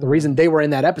Monument. The reason they were in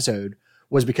that episode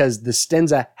was because the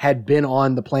Stenza had been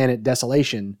on the planet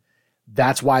Desolation.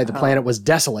 That's why the planet was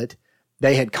desolate.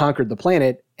 They had conquered the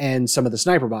planet and some of the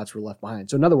sniper bots were left behind.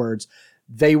 So in other words,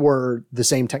 they were the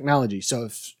same technology. So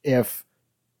if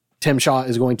Tim Shaw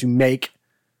is going to make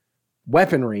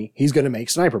weaponry, he's going to make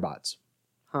sniper bots.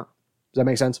 Huh. Does that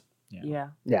make sense? Yeah.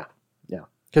 Yeah.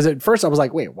 Because at first I was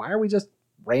like, wait, why are we just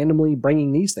randomly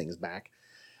bringing these things back?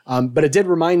 But it did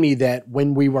remind me that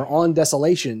when we were on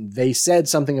Desolation, they said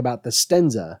something about the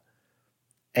Stenza,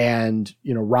 and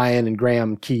Ryan and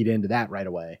Graham keyed into that right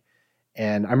away.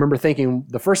 And I remember thinking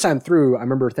the first time through,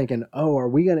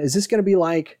 oh, is this going to be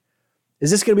like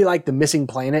the Missing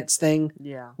Planets thing?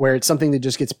 Yeah. Where it's something that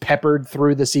just gets peppered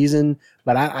through the season.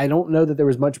 But I don't know that there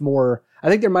was much more. I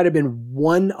think there might have been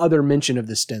one other mention of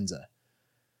the Stenza.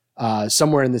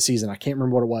 Somewhere in the season, I can't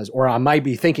remember what it was, or I might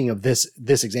be thinking of this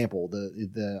example,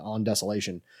 the on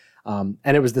Desolation, and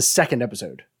it was the second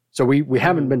episode. So we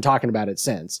haven't been talking about it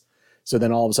since. So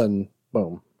then all of a sudden,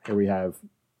 boom, here we have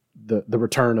the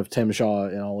return of Tim Shaw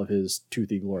in all of his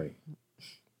toothy glory.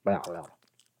 Wow.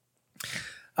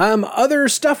 Other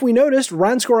stuff we noticed: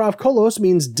 Ranskor Kolos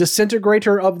means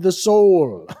disintegrator of the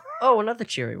soul. Oh, another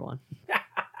cheery one.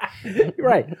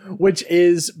 Right, which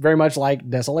is very much like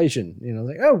Desolation.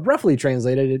 Roughly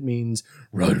translated, it means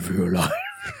run for your life.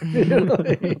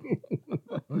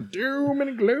 Doom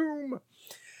and gloom.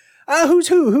 Who's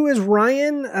who? Who is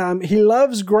Ryan? He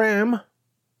loves Graham.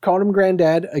 Called him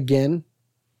Granddad again.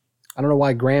 I don't know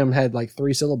why Graham had like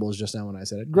 3 syllables just now when I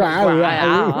said it.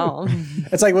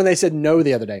 It's like when they said no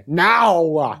the other day.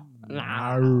 Now.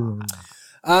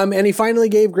 And he finally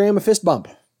gave Graham a fist bump.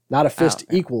 Not a fist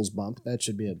equals bump. That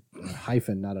should be a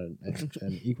hyphen, not an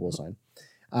equal sign.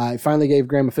 He finally gave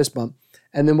Graham a fist bump.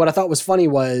 And then what I thought was funny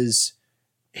was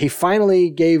he finally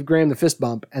gave Graham the fist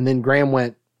bump, and then Graham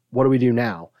went, "What do we do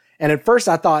now?" And at first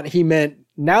I thought he meant,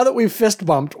 now that we've fist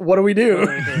bumped, what do we do?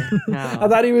 No. I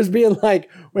thought he was being like,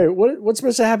 wait, what's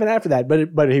supposed to happen after that?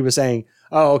 But he was saying,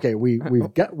 oh, okay, we've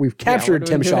captured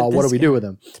Tim Shaw. What do we do with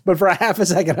him? But for a half a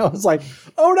second, I was like,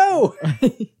 oh no.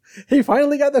 He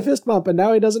finally got the fist bump, and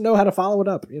now he doesn't know how to follow it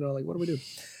up. What do we do?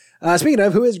 Speaking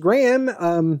of, who is Graham?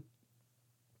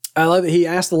 I love that he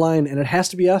asked the line, and it has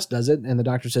to be us, does it? And the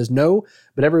Doctor says, no,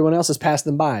 but everyone else has passed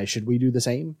them by. Should we do the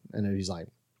same? And then he's like,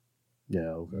 yeah,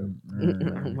 okay.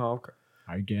 Okay.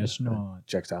 I guess not.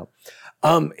 Checks out.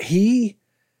 He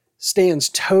stands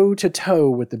toe to toe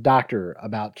with the doctor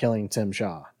about killing Tim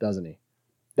Shaw, doesn't he?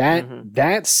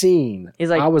 That scene, He's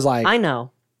like, I was like, I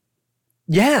know.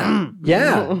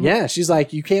 yeah. She's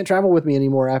like, you can't travel with me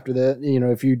anymore after the,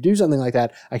 if you do something like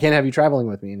that, I can't have you traveling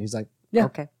with me. And he's like, yeah,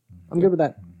 Okay. I'm good with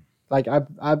that. Like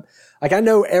I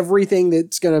know everything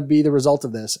that's going to be the result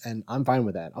of this, and I'm fine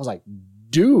with that. I was like,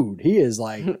 dude, he is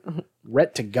like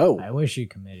ready to go. I wish he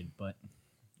committed, but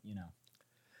you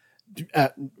know.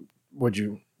 Would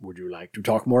you like to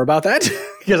talk more about that?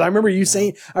 Because I remember you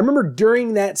saying, I remember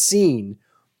during that scene,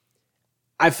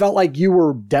 I felt like you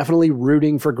were definitely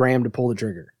rooting for Graham to pull the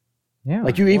trigger. Yeah.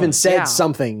 Like you even said Yeah.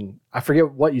 something. I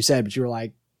forget what you said, but you were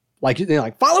like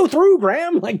follow through,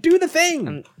 Graham. Like do the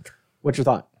thing. What's your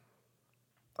thought?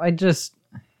 I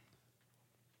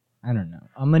don't know.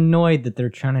 I'm annoyed that they're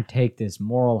trying to take this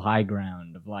moral high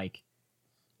ground of like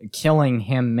killing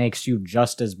him makes you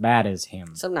just as bad as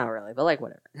him. So not really, but like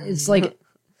whatever. It's like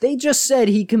they just said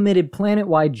he committed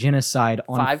planet-wide genocide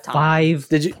on 5 times. five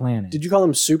planets. Did you call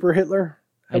him Super Hitler?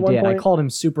 I at one did. I point? called him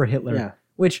Super Hitler. Yeah.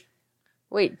 Which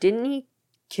Wait, didn't he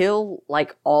kill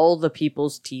like all the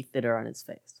people's teeth that are on his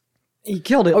face he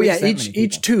killed it. Oh yeah,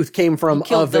 each tooth came from He a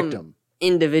killed them. victim.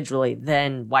 individually,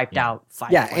 then wiped out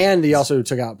 5? Yeah, planets? and he also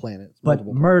took out planets. But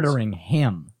multiple planets. murdering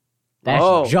him, that's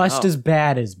Oh, just oh. as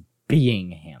bad as being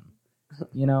him.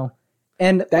 You know?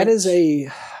 And That is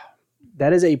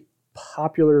a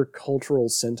popular cultural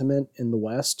sentiment in the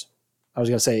West. I was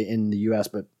gonna say in the US,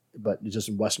 but just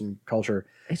in Western culture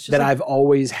it's just that like, I've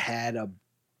always had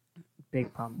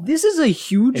big problem. with. this is a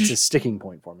huge it's a sticking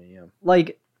point for me. Yeah.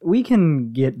 like we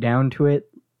can get down to it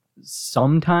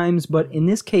sometimes, but in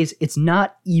this case it's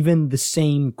not even the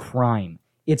same crime.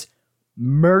 It's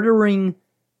murdering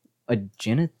a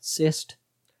geneticist.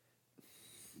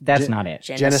 That's not it.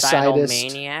 Genocidal Genocidist.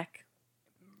 maniac.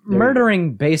 There you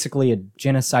Murdering basically a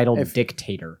genocidal If-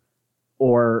 dictator,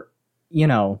 or you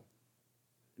know,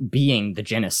 being the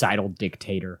genocidal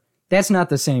dictator. That's not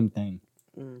the same thing.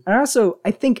 Mm. And also,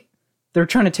 I think they're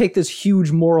trying to take this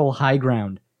huge moral high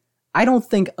ground. I don't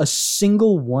think a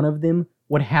single one of them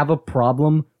would have a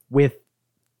problem with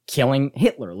killing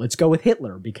Hitler. Let's go with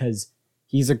Hitler because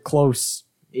he's a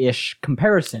close-ish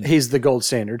comparison. He's the gold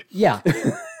standard. Yeah.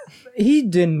 He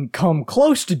didn't come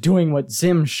close to doing what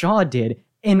Zim Shaw did,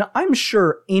 and I'm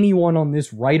sure anyone on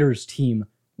this writer's team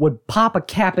would pop a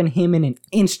cap in him in an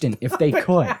instant if they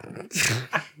could.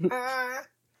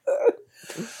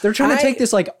 They're trying to take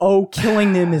this like, oh,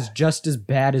 killing them is just as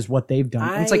bad as what they've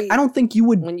done. And it's like, I don't think you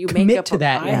would When you make commit up to a-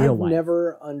 that I in real have life.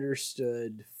 never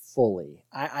understood fully.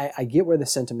 I get where the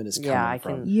sentiment is coming Yeah, I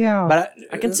from. can. Yeah. But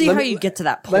I can see let how me- you get to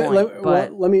that point,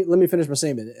 but let me finish my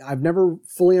statement. I've never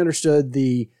fully understood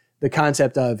the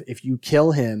concept of if you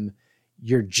kill him,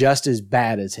 you're just as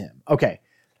bad as him. Okay,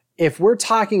 if we're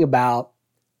talking about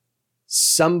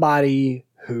somebody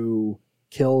who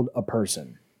killed a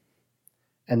person,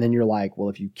 and then you're like, well,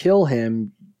 if you kill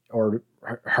him or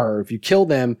her, if you kill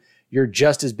them, you're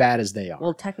just as bad as they are.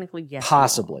 well, technically, yes.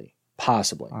 Possibly.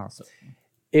 Awesome.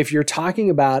 If you're talking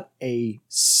about a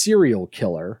serial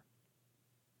killer,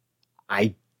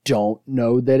 I don't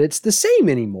know that it's the same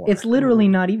anymore. It's literally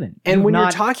not even. And You've when you're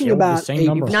not talking killed the about same a-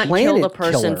 number. You've not planet killed a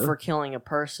person killer. for killing a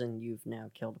person. You've now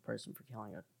killed a person for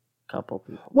killing a couple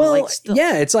people. well, Like, still-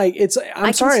 yeah, it's like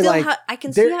I'm sorry, like I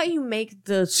can see there- how you make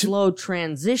the slow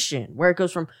transition where it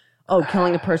goes from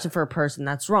killing a person for a person,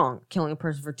 that's wrong. Killing a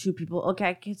person for 2 people, okay,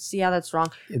 I can see how that's wrong.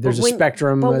 there's a when-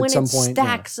 spectrum But at when some it point. yeah.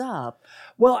 stacks up,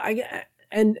 Well,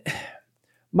 and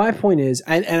my point is,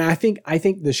 and I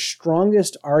think the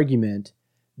strongest argument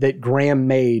that Graham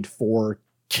made for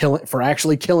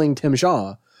actually killing Tim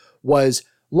Shaw was,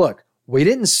 look, we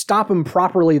didn't stop him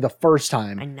properly the first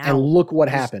time, And now- and look what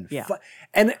happened. yeah.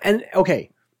 And okay,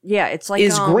 yeah, it's like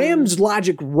is Graham's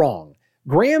logic wrong?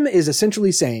 Graham is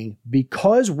essentially saying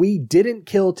because we didn't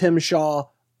kill Tim Shaw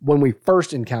when we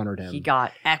first encountered him, he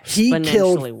got he exponentially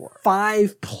killed worse.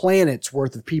 5 planets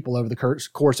worth of people over the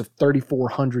course of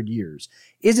 3,400 years.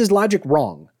 Is his logic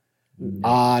wrong?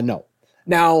 No.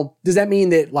 Now, does that mean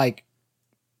that like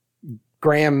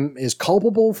Graham is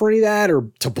culpable for any of that or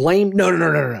to blame?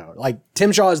 No. Like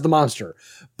Tim Shaw is the monster,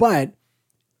 but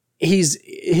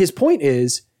his point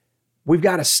is we've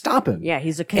got to stop him. Yeah,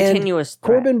 he's a continuous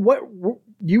threat. Corbin, what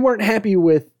you weren't happy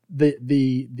with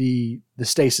the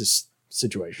stasis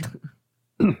situation?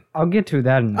 I'll get to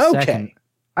that in a Okay. second.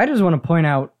 I just want to point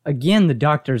out again the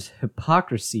doctor's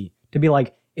hypocrisy to be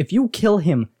like, if you kill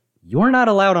him, you're not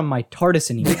allowed on my TARDIS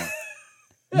anymore.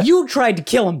 You tried to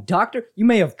kill him, Doctor. You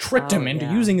may have tricked Oh, him into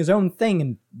yeah. using his own thing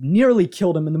and nearly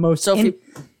killed him in the most. So if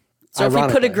So if we put a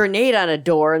ironically. grenade on a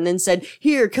door and then said,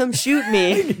 "Here, come shoot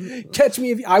me," Catch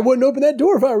me I wouldn't open that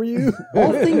door if I were you.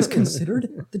 All things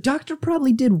considered, the doctor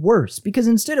probably did worse because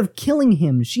instead of killing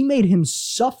him, she made him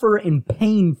suffer in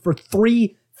pain for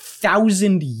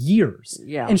 3,000 years.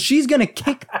 Yeah. And she's going to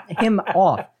kick him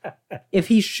off if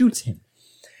he shoots him.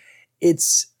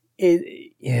 It's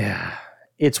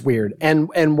weird.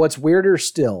 And what's weirder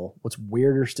still,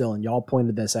 and y'all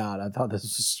pointed this out, I thought this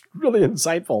was really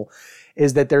insightful,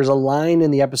 is that there's a line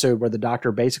in the episode where the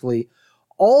doctor basically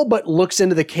all but looks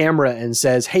into the camera and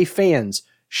says, "Hey fans,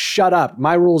 shut up.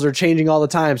 My rules are changing all the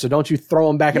time, so don't you throw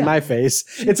them back in my face."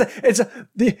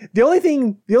 The only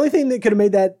thing that could have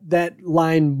made that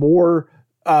line more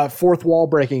fourth wall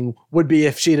breaking would be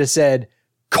if she'd have said,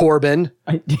 "Corbin,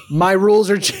 my rules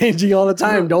are changing all the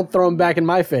time. Don't throw them back in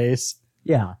my face."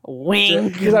 Yeah.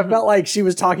 wink. Because I felt like she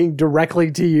was talking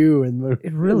directly to you.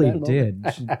 It really did.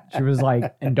 She was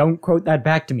like, and don't quote that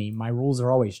back to me. My rules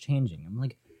are always changing. I'm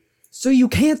like, so you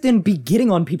can't then be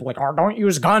getting on people like, oh, don't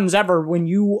use guns ever when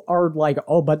you are like,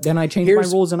 oh, but then I change my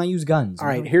rules and I use guns. All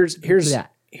right, here's Stupid.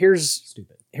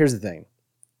 Here's the thing.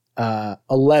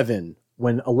 11,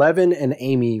 when 11 and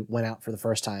Amy went out for the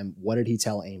first time, what did he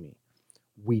tell Amy?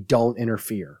 We don't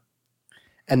interfere.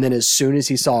 And then as soon as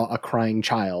he saw a crying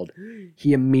child,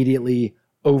 he immediately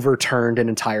overturned an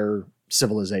entire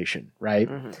civilization, right?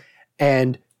 Mm-hmm.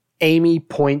 And Amy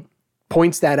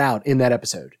points that out in that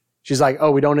episode. She's like,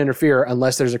 "Oh, we don't interfere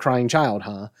unless there's a crying child,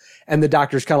 huh?" And the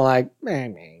doctor's kind of like,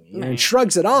 and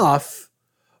shrugs it off,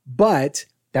 but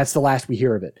that's the last we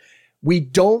hear of it. We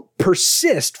don't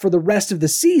persist for the rest of the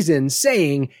season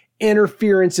saying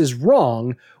interference is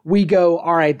wrong. We go,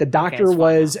 all right, the doctor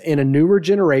was in a newer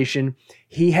generation.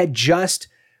 He had just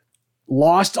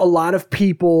lost a lot of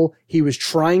people. He was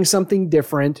trying something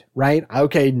different, right?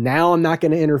 Okay, now I'm not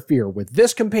going to interfere with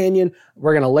this companion.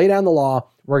 We're going to lay down the law.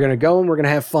 We're going to go and we're going to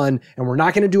have fun, and we're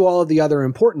not going to do all of the other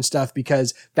important stuff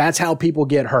because that's how people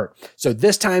get hurt. So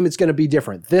this time it's going to be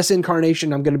different. This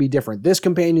incarnation, I'm going to be different. This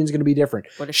companion is going to be different.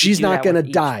 She's not going to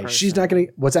die. She's not going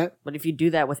to, what's that? But if you do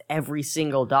that with every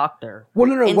single doctor, well,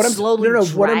 no. and What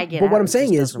I'm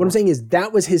saying is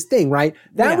that was his thing, right?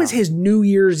 That was his New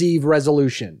Year's Eve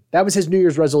resolution. That was his New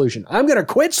Year's resolution. I'm going to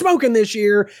quit smoking this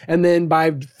year, and then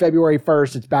by February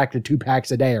 1st, it's back to 2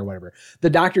 packs a day or whatever.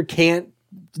 The doctor can't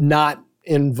not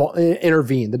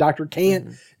intervene. The doctor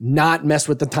can't not mess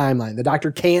with the timeline. The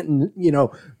doctor can't,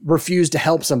 refuse to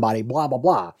help somebody, blah, blah,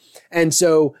 blah. And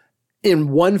so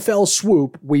in one fell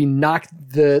swoop, we knocked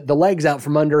the legs out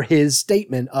from under his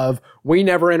statement of we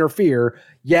never interfere.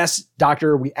 Yes,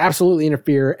 doctor, we absolutely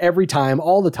interfere every time,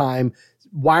 all the time.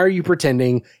 Why are you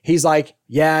pretending? He's like,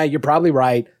 yeah, you're probably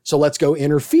right. So let's go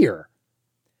interfere.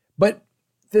 But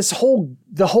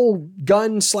the whole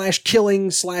gun /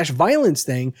 killing / violence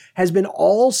thing has been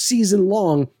all season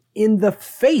long in the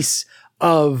face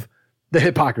of the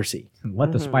hypocrisy.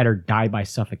 Let the spider die by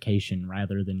suffocation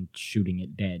rather than shooting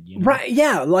it dead. You know? Right.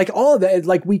 Yeah. Like all of that.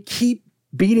 Like we keep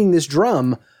beating this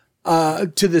drum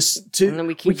and then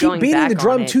we keep going beating back the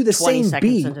drum on it to the 20 same seconds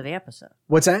beat. into the episode.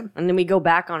 What's that? And then we go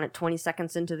back on it 20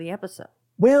 seconds into the episode.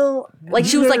 Well, Like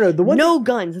she was no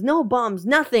guns, no bombs,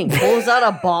 nothing. Pulls out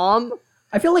a bomb.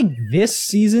 I feel like this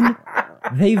season,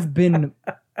 they've been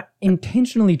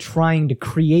intentionally trying to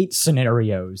create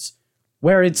scenarios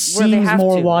where it seems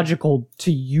more logical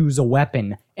to use a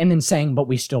weapon and then saying, but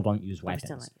we still don't use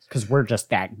weapons because we're just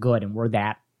that good and we're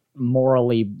that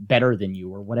morally better than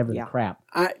you or whatever the crap.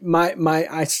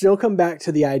 I still come back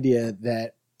to the idea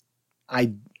that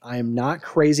I am not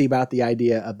crazy about the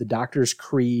idea of the doctor's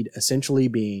creed essentially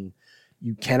being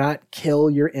you cannot kill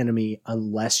your enemy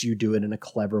unless you do it in a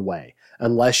clever way,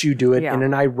 unless you do it in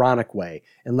an ironic way,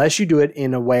 unless you do it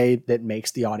in a way that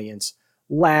makes the audience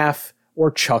laugh or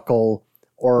chuckle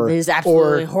or it is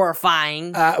absolutely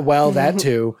horrifying. That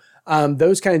too.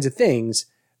 Those kinds of things.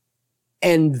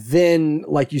 And then,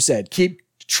 like you said, keep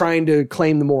trying to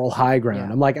claim the moral high ground.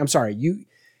 Yeah. I'm like, I'm sorry, you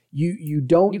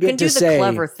don't get to say... You can do the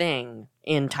clever thing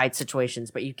in tight situations,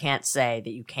 but you can't say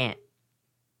that you can't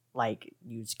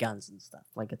use guns and stuff.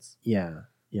 Like it's... Yeah.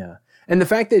 And the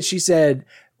fact that she said,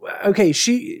 okay,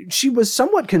 she was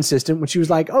somewhat consistent when she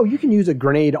was like, oh, you can use a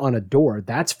grenade on a door.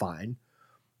 That's fine.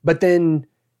 But then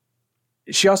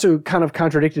she also kind of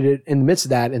contradicted it in the midst of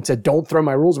that and said, don't throw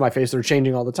my rules in my face. They're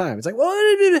changing all the time. It's like,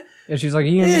 what? Yeah, she's like,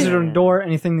 you can use it on a door.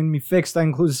 Anything that can be fixed. That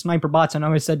includes sniper bots. I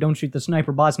always said, don't shoot the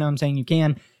sniper bots. Now I'm saying you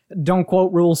can. Don't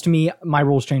quote rules to me. My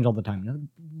rules change all the time.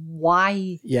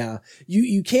 Why? Yeah.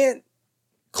 You can't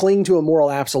cling to a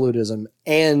moral absolutism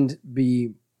and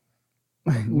be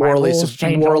morally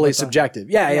subjective.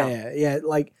 Yeah.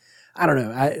 Like, I don't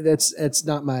know. That's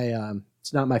not my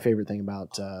It's not my favorite thing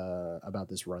about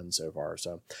this run so far.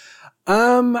 So,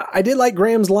 I did like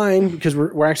Graham's line because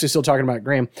we're actually still talking about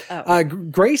Graham.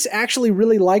 Grace actually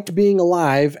really liked being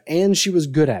alive, and she was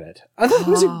good at it. I thought it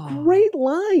was a great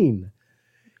line.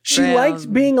 She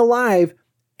liked being alive,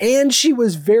 and she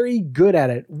was very good at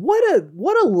it. What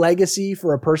a legacy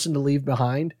for a person to leave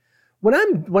behind. When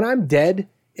I'm dead,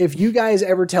 if you guys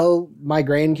ever tell my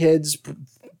grandkids,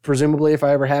 presumably if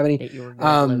I ever have any, That you were good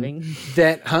at living.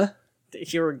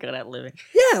 that You were good at living.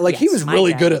 yeah, like he Yes, was my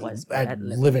really dad good was good at at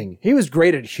living. He was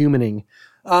great at humaning.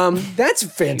 That's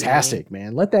fantastic,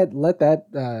 man. Let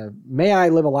that may I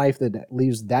live a life that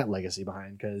leaves that legacy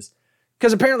behind, because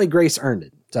apparently Grace earned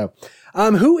it. So,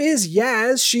 who is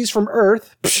Yaz? She's from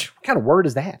Earth. Psh, what kind of word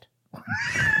is that?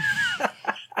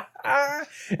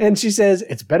 And she says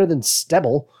it's better than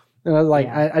stebble. And I was like,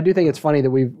 Yeah. I do think it's funny that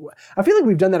I feel like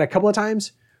we've done that a couple of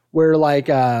times where like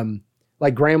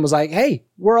Graham was like, hey,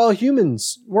 we're all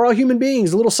humans. We're all human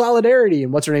beings. A little solidarity.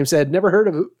 And what's her name said, never heard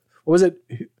of, what was it?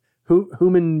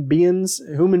 Human beings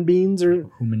or Human beings.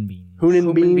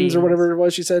 Human beings or whatever it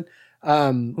was she said.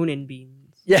 Hunin beans.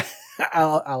 Yeah,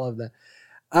 I love that.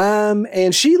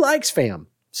 And she likes fam.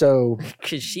 So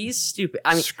Because she's stupid.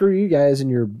 I mean, screw you guys and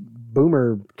your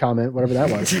boomer comment, whatever that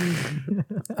was.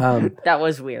 that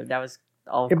was weird. That was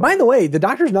all. And by the way, the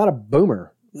doctor's not a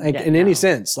boomer, like Yeah, in any no.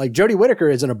 sense. Like Jodie Whittaker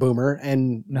isn't a boomer,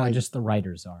 and No, like, just the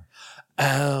writers are.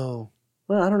 oh,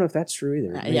 well, I don't know if that's true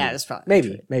either. Yeah, that's probably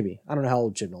true. maybe. I don't know how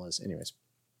old Chibnall is. Anyways.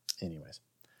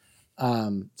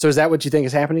 So is that what you think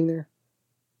is happening there?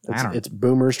 I don't know. It's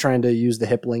boomers trying to use the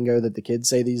hip lingo that the kids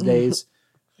say these days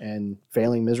and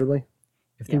failing miserably.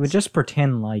 If they would Yes. just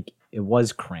pretend like it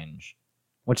was cringe,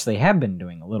 which they have been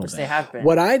doing a little Which bit. they have been.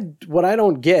 What I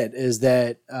don't get is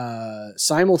that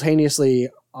simultaneously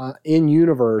in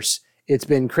universe it's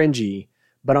been cringy,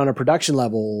 but on a production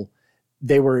level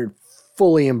they were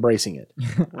fully embracing it.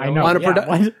 I know. On a yeah,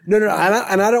 what? No,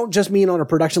 and I don't just mean on a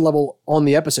production level on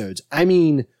the episodes. I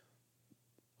mean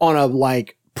on a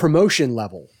like promotion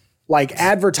level, like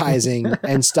advertising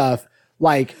and stuff.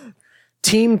 Like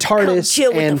Team Come TARDIS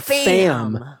chill with and the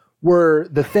fam. fam were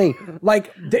the thing.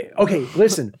 Like, okay,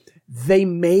 listen, they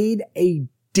made a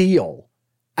deal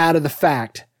out of the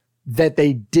fact that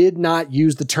they did not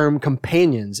use the term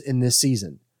companions in this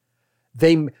season.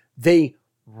 They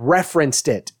referenced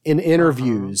it in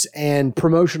interviews and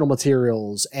promotional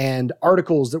materials and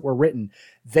articles that were written.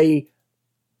 They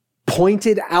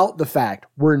pointed out the fact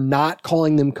we're not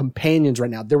calling them companions right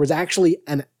now. There was actually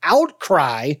an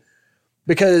outcry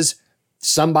because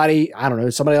somebody, I don't know,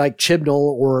 somebody like Chibnall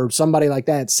or somebody like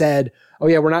that said, oh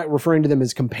yeah, we're not referring to them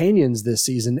as companions this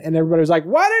season. And everybody was like,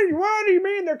 what do you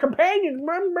mean they're companions?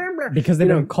 Because they've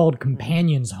You know- been called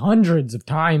companions hundreds of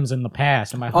times in the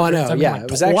past. And by Oh, I know, hundreds, I mean yeah, like it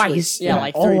was actually- twice. yeah, in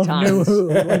like all 3 of times. New Who.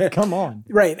 Like, come on.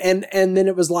 Right. And then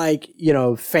it was like, you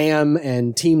know, fam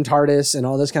and Team TARDIS and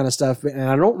all this kind of stuff. And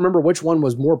I don't remember which one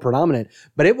was more predominant,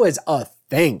 but it was a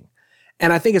thing.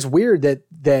 And I think it's weird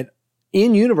that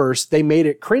in universe, they made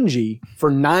it cringy for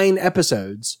 9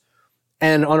 episodes.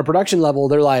 And on a production level,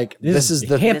 they're like, this is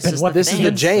the hip This and is what the this is the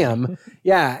thing. jam.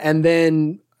 Yeah. And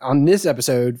then on this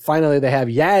episode, finally they have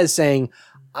Yaz saying,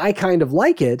 I kind of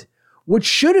like it, which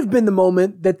should have been the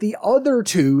moment that the other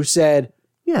two said,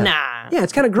 yeah, Nah. yeah,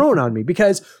 it's kind of growing on me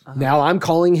because now I'm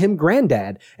calling him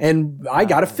granddad and I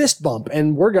got a fist bump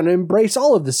and we're going to embrace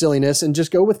all of the silliness and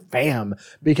just go with fam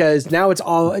because now it's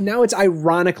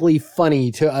ironically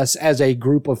funny to us as a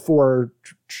group of 4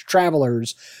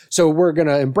 travelers. So we're going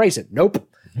to embrace it. Nope.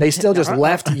 They still just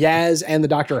left Yaz and the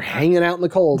doctor hanging out in the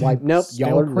cold. Like, nope, y'all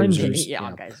Still are cringy. losers. Yeah,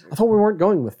 Yeah. guys. I thought we weren't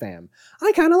going with fam.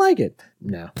 I kind of like it.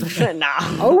 No.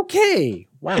 Nah. Okay.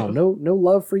 Wow. No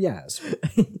love for Yaz.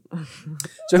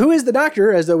 So who is the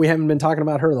doctor? As though we haven't been talking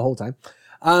about her the whole time.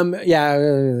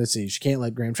 Let's see. She can't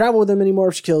let Graham travel with him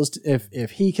anymore.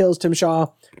 If he kills Tim Shaw,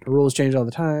 the rules change all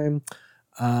the time.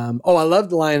 I love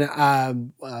the line.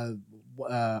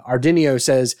 Ardenio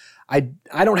says, I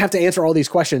don't have to answer all these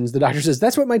questions. The doctor says,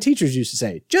 that's what my teachers used to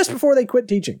say just before they quit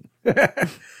teaching.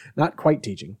 Not quite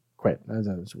teaching. Quit. That's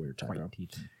a weird title.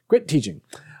 Quit teaching.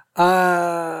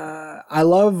 I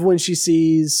love when she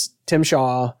sees Tim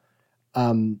Shaw.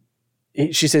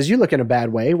 She says, you look in a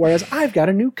bad way, whereas I've got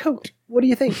a new coat. What do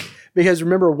you think? Because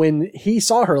remember when he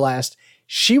saw her last,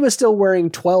 she was still wearing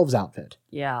 12's outfit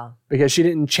Yeah. because she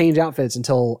didn't change outfits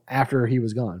until after he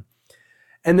was gone.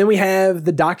 And then we have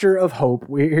the Doctor of Hope.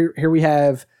 Here we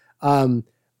have a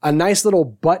nice little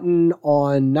button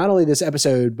on not only this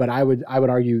episode, but I would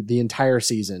argue the entire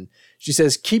season. She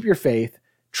says, keep your faith,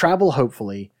 travel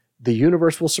hopefully. The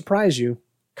universe will surprise you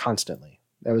constantly.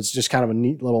 That was just kind of a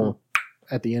neat little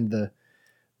at the end of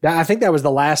I think that was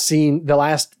the last scene, the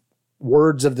last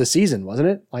words of the season, wasn't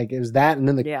it? Like it was that, and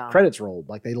then the credits rolled.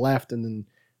 Like they left, and then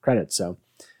credits. So,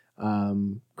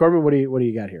 Corbin, what do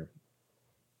you got here?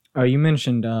 Oh, you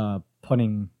mentioned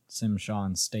putting Tim Shaw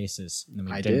in stasis, and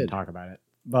then we didn't talk about it.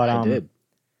 But I did.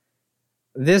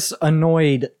 This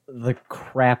annoyed the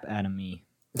crap out of me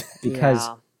because,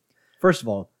 first of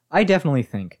all, I definitely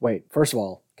think. Wait, first of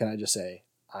all, can I just say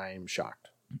I'm shocked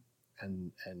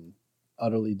and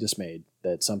utterly dismayed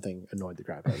that something annoyed the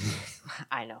crap out of me.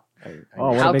 I know.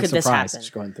 How could this happen?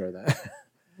 Just go ahead and throw that.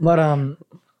 But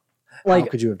how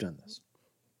could you have done this?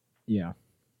 Yeah.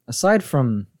 Aside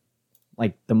from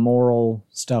like the moral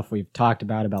stuff we've talked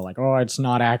about like, oh, it's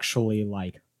not actually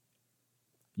like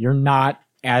you're not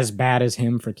as bad as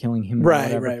him for killing him.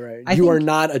 Right. You are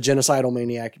not a genocidal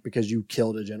maniac because you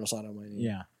killed a genocidal maniac.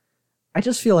 Yeah. I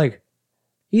just feel like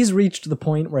he's reached the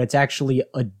point where it's actually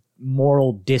a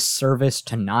moral disservice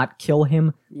to not kill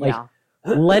him. Like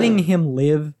letting him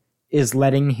live is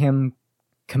letting him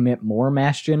commit more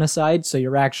mass genocide. So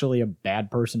you're actually a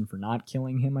bad person for not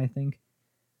killing him, I think.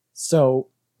 So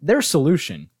their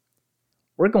solution,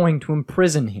 we're going to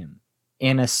imprison him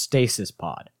in a stasis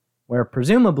pod where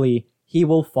presumably he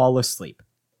will fall asleep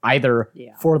either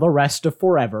for the rest of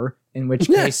forever, in which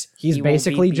case he's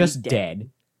basically just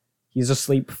dead. He's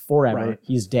asleep forever. Right.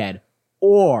 He's dead.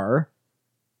 Or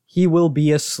he will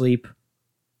be asleep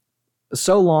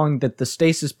so long that the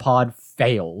stasis pod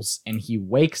fails and he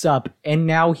wakes up and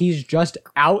now he's just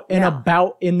out and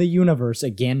about in the universe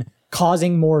again,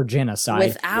 causing more genocide.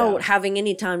 Without having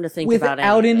any time to think about it.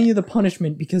 Without any of the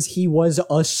punishment because he was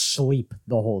asleep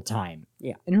the whole time.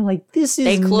 Yeah. And you're like, this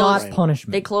is not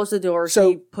punishment. They close the door,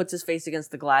 so he puts his face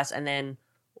against the glass and then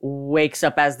wakes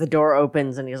up as the door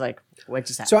opens and he's like, what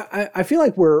just happened? So I feel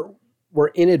like we're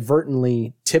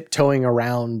inadvertently tiptoeing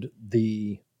around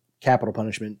the capital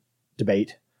punishment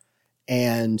debate.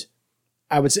 And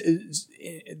I would say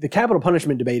the capital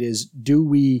punishment debate is, do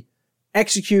we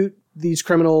execute these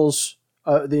criminals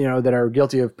that are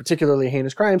guilty of particularly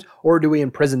heinous crimes, or do we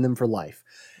imprison them for life?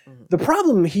 Mm-hmm. The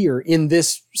problem here in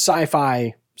this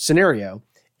sci-fi scenario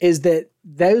is that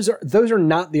those are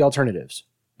not the alternatives,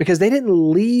 because they didn't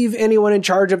leave anyone in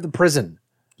charge of the prison.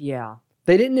 Yeah.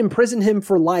 They didn't imprison him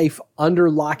for life under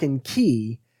lock and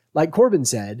key, like Corbin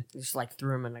said. They just like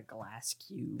threw him in a glass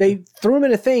cube. They threw him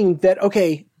in a thing that,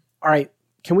 okay, all right,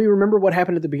 can we remember what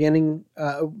happened at the beginning?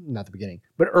 Not the beginning,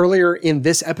 but earlier in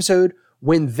this episode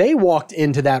when they walked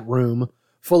into that room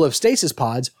full of stasis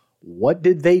pods? What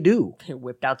did they do? They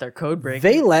whipped out their code breaker.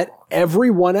 They let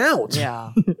everyone out.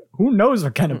 Yeah. Who knows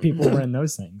what kind of people were in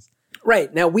those things?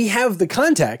 Right. Now we have the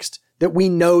context that we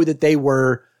know that they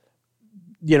were,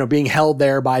 being held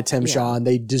there by Tim Shaw and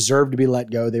they deserved to be let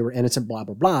go. They were innocent, blah,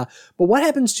 blah, blah. But what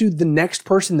happens to the next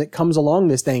person that comes along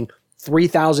this thing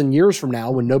 3,000 years from now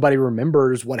when nobody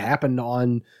remembers what happened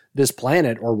on this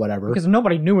planet or whatever? Because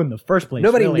nobody knew in the first place.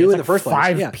 Nobody knew in the first place.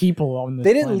 Five people on this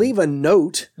They didn't planet. leave a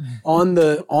note on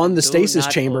the stasis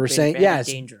chamber saying,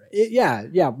 yes,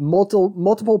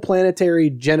 multiple planetary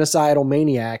genocidal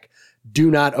maniac, do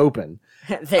not open.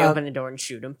 They open the door and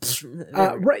shoot him.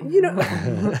 Right.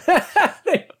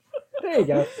 There you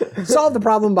go. Solve the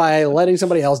problem by letting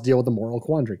somebody else deal with the moral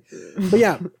quandary. But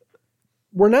yeah,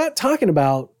 we're not talking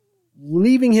about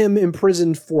leaving him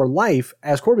imprisoned for life.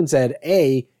 As Corbin said,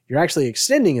 you're actually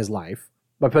extending his life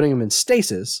by putting him in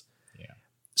stasis. Yeah.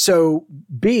 So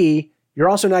B, you're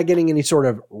also not getting any sort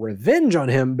of revenge on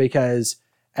him because,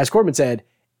 as Corbin said,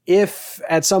 if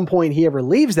at some point he ever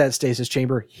leaves that stasis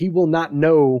chamber, he will not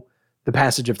know the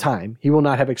passage of time. He will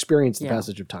not have experienced the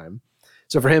passage of time.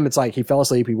 So for him, it's like he fell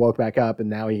asleep, he woke back up, and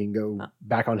now he can go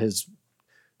back on his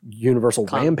universal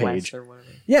rampage.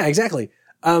 Yeah, exactly.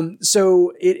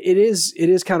 So it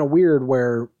is kind of weird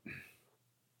where,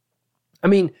 I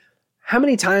mean, how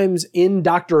many times in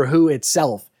Doctor Who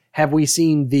itself have we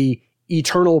seen the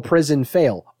eternal prison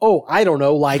fail? Oh, I don't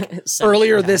know, like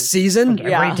earlier this season.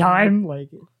 Every time,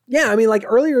 yeah, I mean, like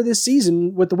earlier this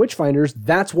season with the Witchfinders,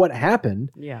 that's what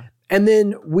happened. Yeah. And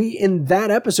then in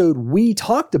that episode, we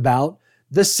talked about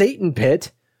the Satan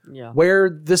pit where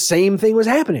the same thing was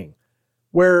happening,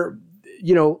 where,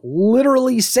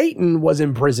 literally Satan was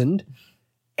imprisoned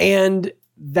and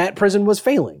that prison was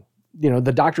failing. The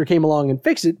doctor came along and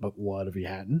fixed it, but what if he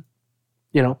hadn't?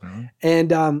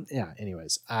 And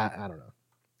anyways, I don't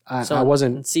know. So I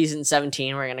wasn't. In season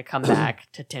 17, we're going to come back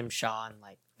to Tim Shaw and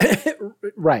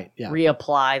right. Yeah.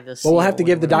 reapply the. Well, we'll have to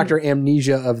give the doctor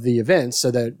amnesia of the events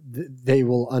so that they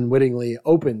will unwittingly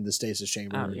open the stasis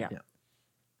chamber.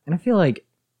 And I feel like,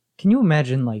 can you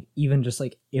imagine, even just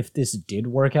if this did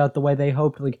work out the way they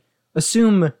hoped?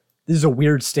 Assume this is a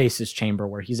weird stasis chamber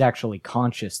where he's actually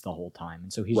conscious the whole time.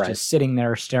 And so he's Right. just sitting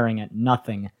there staring at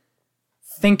nothing,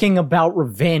 thinking about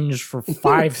revenge for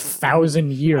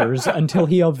 5,000 years until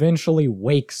he eventually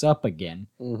wakes up again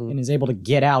and is able to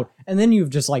get out. And then you've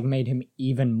just like made him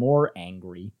even more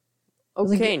angry.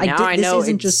 Okay, Like, now I this know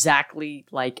isn't just- exactly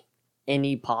like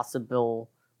any possible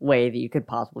way that you could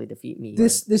possibly defeat me.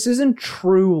 This isn't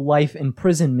true life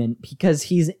imprisonment because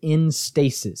he's in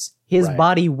stasis. His Right.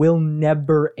 body will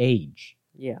never age.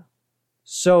 Yeah.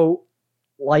 So,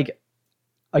 like,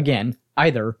 again,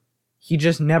 either he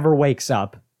just never wakes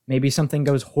up, maybe something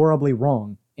goes horribly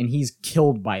wrong, and he's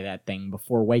killed by that thing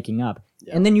before waking up.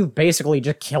 Yeah. And then you've basically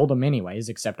just killed him anyways,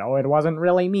 except, oh, it wasn't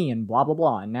really me, and blah, blah,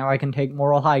 blah, and now I can take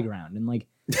moral high ground. And, like,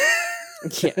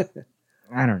 Yeah.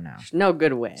 I don't know. No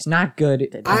good way. It's not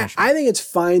good. I think it's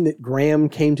fine that Graham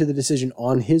came to the decision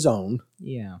on his own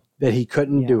Yeah. that he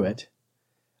couldn't do Yeah. it,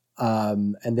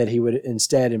 and that he would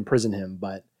instead imprison him.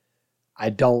 But I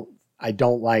don't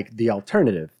like the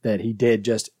alternative that he did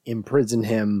just imprison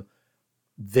him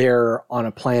there on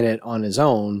a planet on his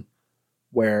own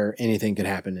where anything could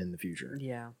happen in the future.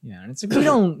 Yeah. Yeah, and it's like, we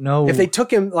don't know. If they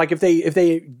took him, like if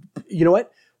they, you know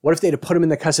what if they'd have put him in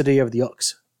the custody of the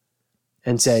Ooks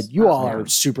and said, you all Yeah. are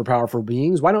super powerful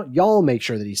beings. Why don't y'all make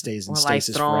sure that he stays in Or like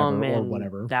stasis throw him forever or in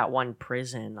whatever? that one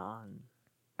prison on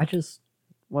I just,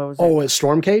 what was it? Oh, it's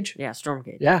Storm Cage? Yeah,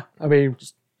 Stormgate. Yeah. I mean,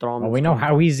 Throw him. well, in we know Stormgate.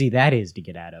 how easy that is to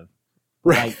get out of.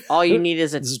 right. All you need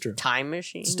is a This is true. time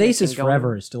machine. that Stasis can go-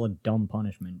 forever is still a dumb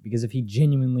punishment because if he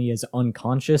genuinely is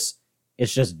unconscious,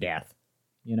 it's just death.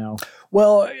 You know?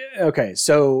 Well, okay.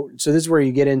 So this is where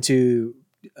you get into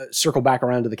circle back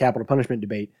around to the capital punishment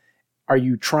debate. Are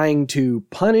you trying to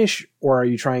punish or are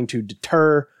you trying to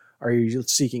deter? Are you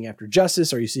seeking after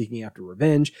justice? Are you seeking after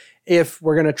revenge? If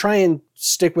we're going to try and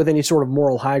stick with any sort of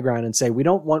moral high ground and say we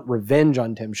don't want revenge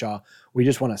on Tim Shaw, we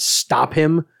just want to stop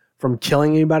him from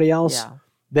killing anybody else, Yeah.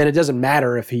 then it doesn't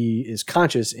matter if he is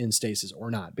conscious in stasis or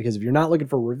not. Because if you're not looking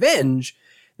for revenge,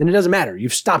 then it doesn't matter.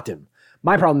 You've stopped him.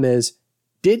 My problem is,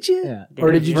 did you? Yeah.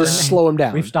 Or did you We're- just slow him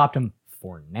down? We've stopped him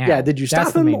for now. Yeah, did you That's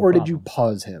stop the him main or did you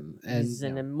problem. pause him? And He's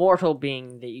an immortal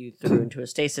being that you threw into a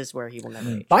stasis where he will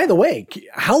never age. by the way,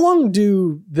 how long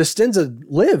do the Stenza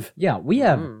live? Yeah, we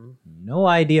have Mm. no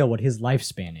idea what his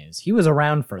lifespan is. He was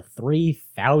around for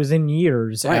 3,000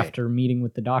 years Right. after meeting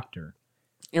with the doctor.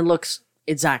 It looks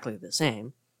exactly the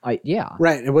same. Yeah.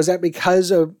 Right. And was that because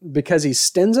he's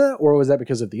Stenza or was that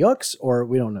because of the Ooks or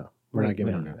we don't know. We're not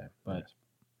giving we into don't know, that. but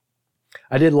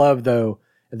I did love though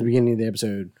at the beginning of the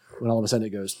episode when all of a sudden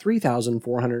it goes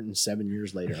 3,407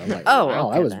 years later. I'm like, Oh, wow,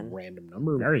 okay, that was then. a random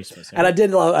number. very specific. And I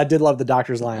did love the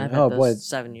doctor's I line. bet Oh those boy,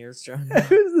 7 years, John.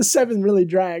 the 7 really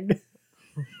dragged.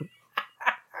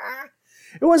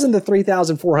 It wasn't the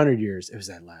 3,400 years. It was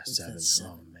that last It's 7. that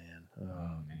 7. Oh man. Oh,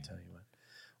 man. I tell you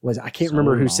what. I can't So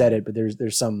remember who long. said it, but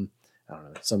there's some, I don't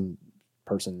know, some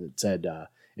person that said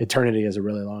eternity is a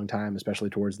really long time, especially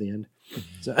towards the end.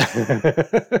 So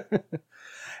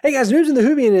Hey guys, Noobs in the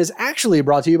Whovian is actually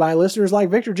brought to you by listeners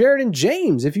like Victor, Jared, and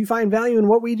James. If you find value in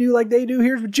what we do like they do,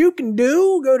 here's what you can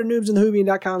do. Go to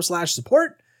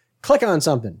noobsinthewhovian.com/support. Click on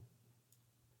something.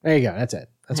 There you go. That's it.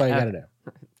 That's all you got to do.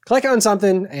 Click on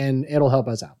something and it'll help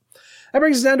us out. That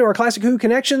brings us down to our Classic Who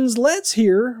connections. Let's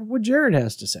hear what Jared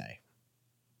has to say.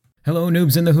 Hello,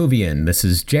 Noobs in the Whovian. This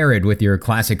is Jared with your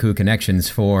Classic Who connections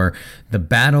for the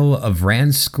Battle of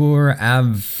Ranskoor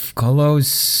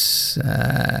Avkolos.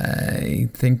 I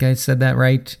think I said that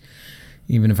right.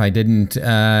 Even if I didn't,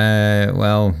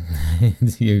 well,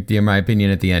 you hear my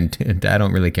opinion at the end. I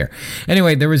don't really care.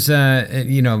 Anyway, there was,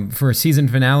 for a season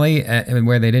finale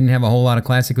where they didn't have a whole lot of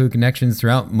Classic Who connections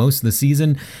throughout most of the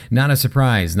season. Not a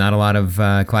surprise. Not a lot of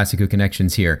Classic Who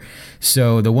connections here.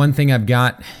 So the one thing I've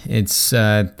got, it's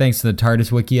thanks to the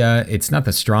TARDIS Wikia. It's not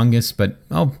the strongest, but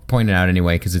I'll point it out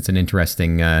anyway because it's an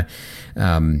interesting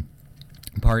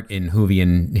part in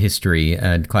Whovian history,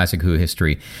 Classic Who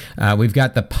history. We've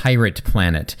got the Pirate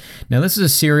Planet. Now, this is a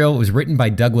serial. It was written by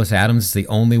Douglas Adams. It's the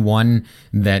only one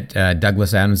that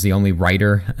Douglas Adams, the only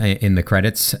writer in the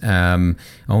credits. He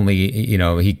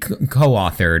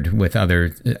co-authored with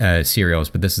other serials,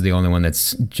 but this is the only one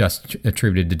that's just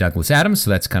attributed to Douglas Adams, so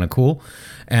that's kind of cool.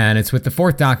 And it's with the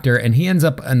Fourth Doctor, and he ends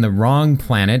up on the wrong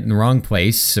planet, in the wrong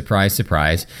place. Surprise,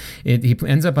 surprise. He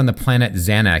ends up on the planet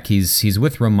Zanuck. He's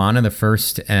with Romana the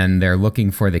First, and they're looking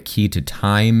for the key to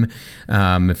time.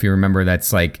 If you remember,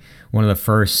 that's like one of the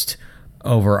first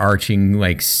overarching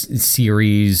like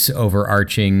series,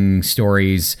 overarching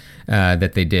stories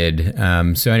that they did.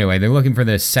 So anyway, they're looking for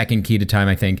the second key to time,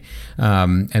 I think,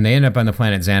 and they end up on the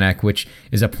planet Zanuck, which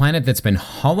is a planet that's been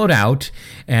hollowed out,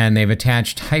 and they've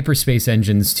attached hyperspace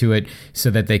engines to it so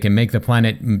that they can make the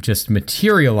planet just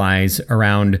materialize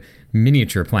around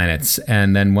miniature planets.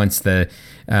 And then once the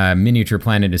miniature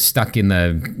planet is stuck in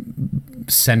the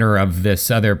center of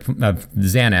this other of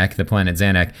Zanuck, the planet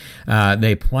Zanuck,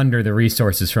 they plunder the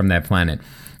resources from that planet,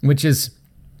 which is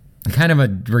kind of a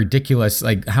ridiculous,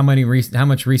 like how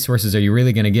much resources are you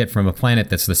really going to get from a planet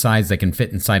that's the size that can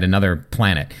fit inside another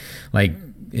planet? Like,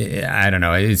 I don't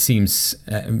know. It seems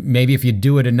maybe if you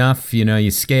do it enough,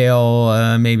 you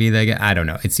scale, maybe I don't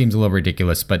know. It seems a little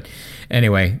ridiculous, but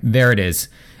anyway, there it is.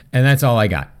 And that's all I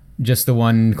got. Just the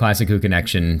one Classic Who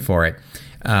connection for it.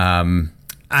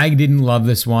 I didn't love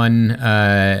this one.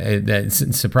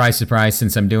 Surprise, surprise,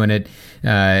 since I'm doing it.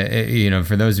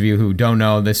 For those of you who don't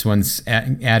know, this one's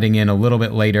adding in a little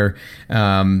bit later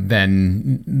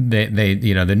than they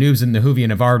the Noobs and the Whovian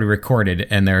have already recorded,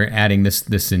 and they're adding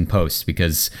this in post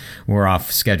because we're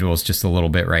off schedules just a little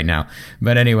bit right now.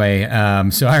 But anyway,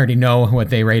 so I already know what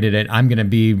they rated it. I'm going to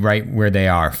be right where they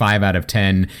are, 5 out of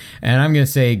 10. And I'm going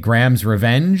to say Graham's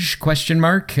Revenge, ? I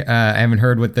haven't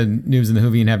heard what the Noobs and the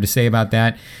Whovian have to say about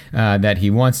that. That he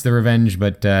wants the revenge,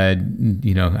 but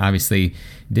obviously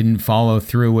didn't follow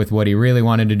through with what he really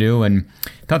wanted to do, and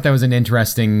thought that was an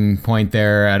interesting point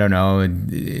there. I don't know,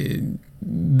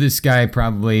 this guy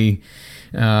probably,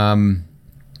 I'm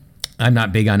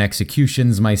not big on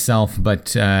executions myself,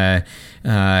 but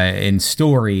in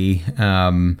story,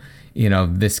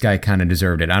 this guy kind of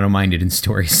deserved it. I don't mind it in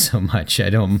stories so much.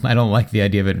 I don't like the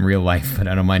idea of it in real life, but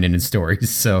I don't mind it in stories.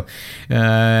 So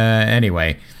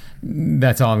anyway,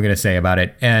 that's all I'm going to say about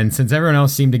it. And since everyone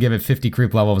else seemed to give it 50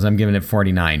 creep levels, I'm giving it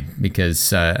 49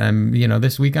 because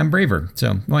this week I'm braver.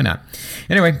 So why not?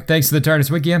 Anyway, thanks to the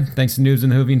TARDIS Wikia. Thanks to Noobs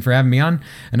and the Whovian for having me on.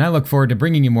 And I look forward to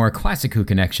bringing you more Classic Who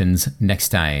connections next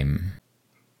time.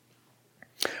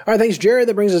 All right, thanks, Jared.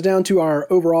 That brings us down to our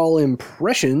overall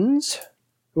impressions.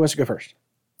 Who wants to go first?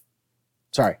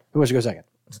 Sorry, who wants to go second?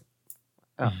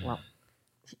 Oh, well,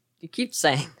 you keep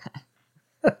saying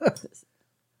that.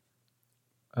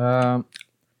 I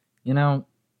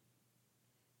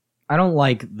don't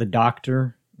like the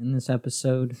Doctor in this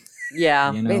episode.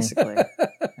 Yeah, basically.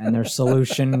 And their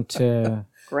solution to...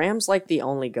 Graham's like the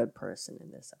only good person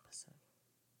in this episode.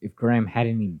 If Graham had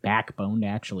any backbone to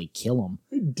actually kill him.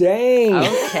 Dang.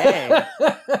 Okay.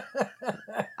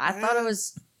 I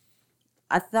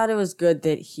thought it was good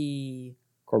that he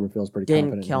Corbin feels pretty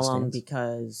confident didn't kill in him his stance.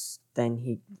 because then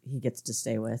he gets to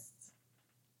stay with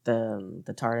the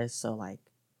TARDIS. So like,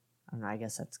 I don't know. I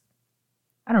guess that's.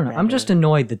 I don't know. I'm just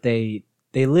annoyed that they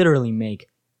literally make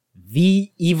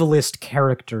the evilest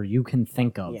character you can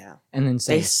think of, and then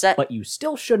say, "But you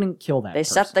still shouldn't kill that." They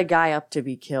person. set the guy up to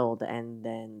be killed, and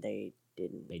then they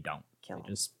didn't. They don't kill him. They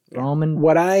just throw him in.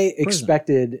 What I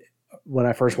expected when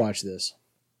I first watched this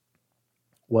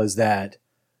was that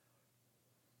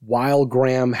while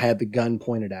Graham had the gun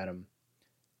pointed at him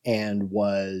and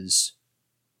was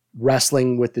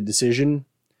wrestling with the decision,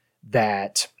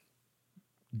 that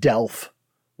Delph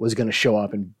was going to show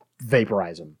up and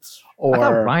vaporize him. Or I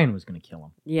thought Ryan was going to kill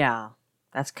him. Yeah,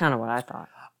 that's kind of what I thought.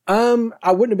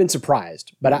 I wouldn't have been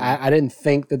surprised, but I didn't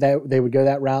think that they would go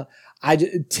that route.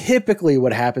 Typically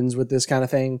what happens with this kind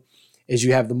of thing is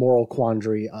you have the moral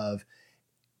quandary of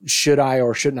should I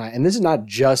or shouldn't I? And this is not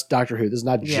just Doctor Who. This is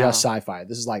not just sci-fi.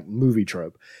 This is like movie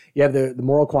trope. You have the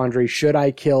moral quandary. Should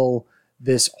I kill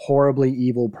this horribly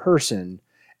evil person?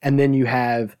 And then you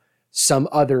have some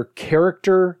other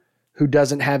character who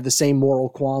doesn't have the same moral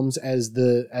qualms as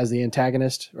the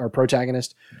antagonist or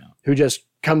protagonist, who just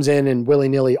comes in and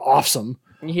willy-nilly offs them.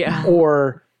 Yeah.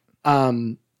 Or,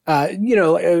 we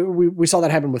saw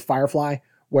that happen with Firefly,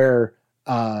 where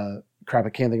crap, I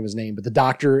can't think of his name, but the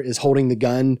Doctor is holding the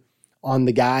gun on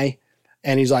the guy,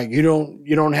 and he's like, "You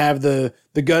don't have the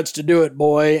guts to do it,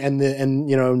 boy." And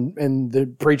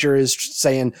the preacher is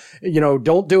saying,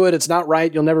 "Don't do it. It's not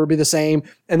right. You'll never be the same."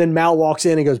 And then Mal walks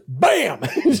in and goes, "Bam!"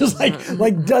 Just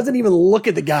like doesn't even look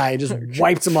at the guy, just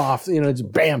wipes him off.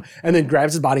 Just bam, and then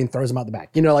grabs his body and throws him out the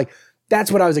back.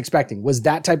 That's what I was expecting, was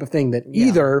that type of thing, that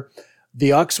either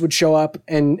the Ux would show up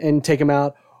and take him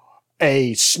out,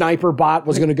 a sniper bot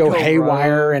was going to go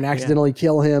haywire and accidentally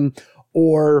kill him,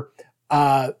 or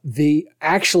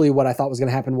what I thought was going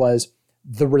to happen was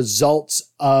the results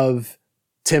of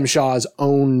Tim Shaw's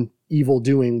own evil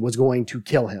doing was going to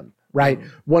kill him, right?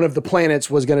 One of the planets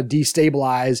was going to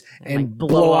destabilize and like, blow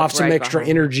blow off up some right extra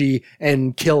behind him. energy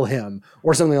and kill him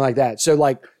or something like that.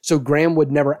 So Graham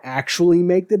would never actually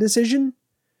make the decision.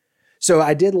 So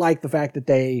I did like the fact that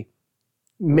they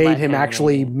made Let him him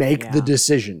actually make it, make the yeah.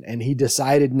 decision, and he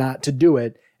decided not to do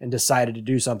it and decided to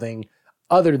do something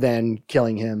other than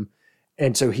killing him.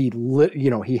 And so he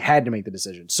had to make the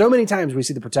decision. So many times we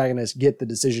see the protagonist get the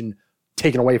decision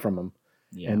taken away from him,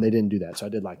 and they didn't do that. So I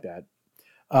did like that.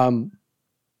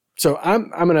 So I'm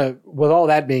gonna, with all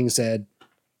that being said,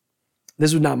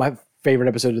 this was not my favorite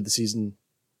episode of the season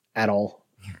at all.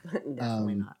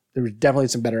 Definitely not. There was definitely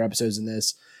some better episodes in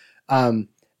this,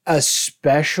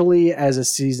 especially as a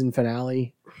season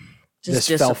finale. Just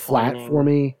This fell flat disappointing. for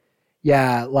me.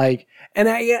 Yeah, and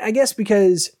I guess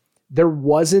because there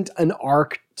wasn't an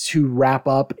arc to wrap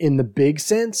up in the big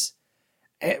sense,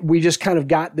 we just kind of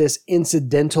got this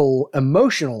incidental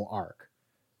emotional arc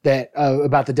that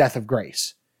about the death of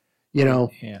Grace, Yeah.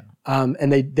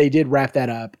 and they did wrap that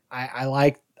up. I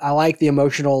like the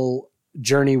emotional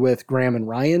journey with Graham and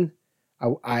Ryan.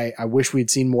 I wish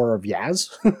we'd seen more of Yaz,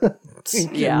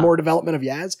 Yeah. more development of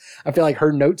Yaz. I feel like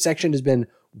her note section has been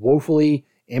woefully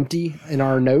empty in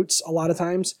our notes a lot of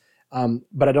times.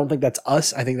 But I don't think that's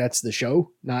us. I think that's the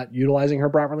show not utilizing her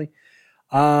properly.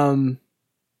 I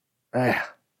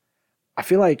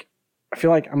feel like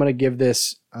I'm gonna give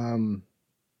this I'm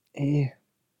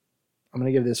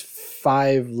gonna give this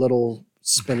 5 little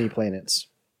spinny planets.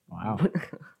 Wow.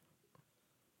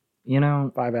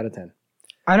 5 out of 10.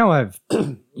 I know I've,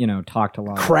 talked a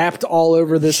lot. Crapped all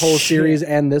over this whole series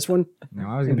and this one. No,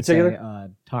 I was in going to say,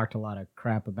 particular? talked a lot of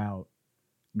crap about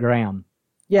Graham.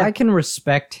 Yeah. I can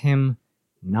respect him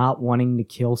not wanting to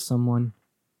kill someone.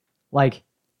 Like,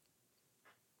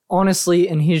 honestly,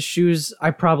 in his shoes,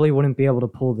 I probably wouldn't be able to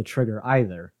pull the trigger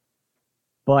either.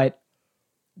 But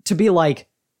to be like,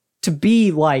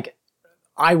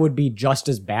 I would be just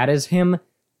as bad as him,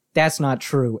 that's not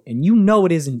true. And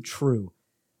it isn't true.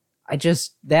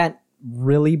 That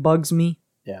really bugs me.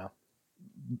 Yeah.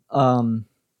 I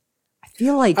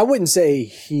feel like I wouldn't say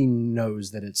he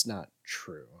knows that it's not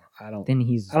true. I don't think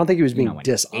he was being an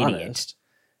dishonest.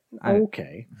 idiot.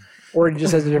 Okay. Or he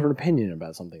just has a different opinion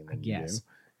about something than you Yes. do.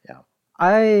 Yeah.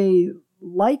 I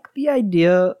like the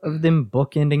idea of them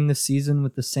bookending the season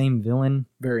with the same villain.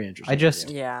 Very interesting. I just-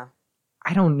 idea. Yeah.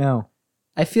 I don't know.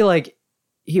 I feel like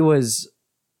he was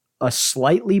a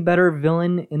slightly better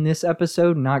villain in this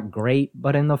episode, not great,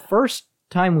 but in the first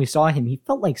time we saw him, he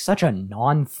felt like such a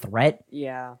non-threat.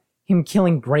 Yeah. Him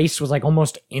killing Grace was like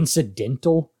almost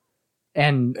incidental,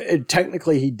 and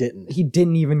Technically, he didn't. he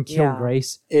didn't even kill Yeah.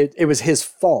 Grace. It was his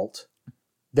fault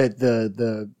that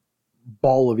the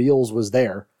ball of eels was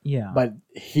there, Yeah. but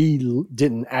he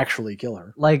didn't actually kill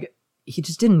her. Like, he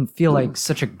just didn't feel like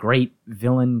such a great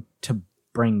villain to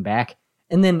bring back.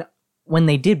 And then when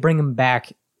they did bring him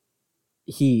back,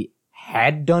 he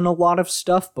had done a lot of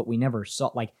stuff, but we never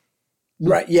saw, like,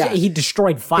 Right? Yeah. he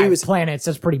destroyed 5 was- planets.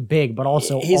 That's pretty big, but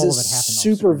also He's all a of it happened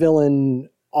super villain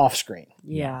off screen.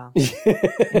 Yeah.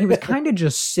 And he was kind of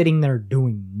just sitting there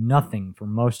doing nothing for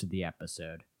most of the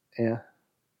episode. Yeah.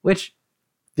 Which,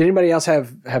 Did anybody else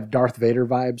have Darth Vader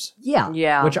vibes? yeah.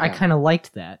 Yeah. Which I Yeah. kind of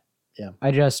liked that. Yeah. I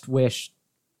just wish,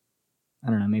 I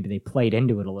don't know, maybe they played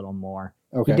into it a little more.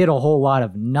 Okay. He did a whole lot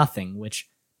of nothing, which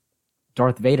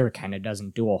Darth Vader kind of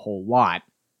doesn't do a whole lot.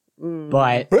 Mm.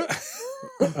 But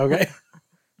Okay.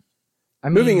 I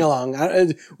mean, Moving along.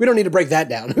 We don't need to break that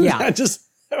down. Yeah.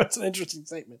 That's an interesting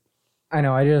statement. I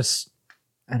know. I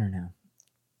don't know.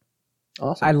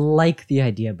 Awesome. I like the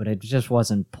idea, but it just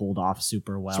wasn't pulled off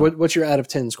super well. So what's your out of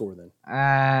 10 score then?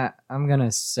 I'm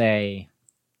gonna say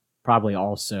probably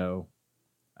also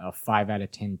a 5 out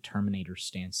of 10 Terminator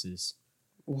stances.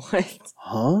 What?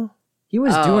 Huh? He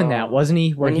was doing that, Oh. wasn't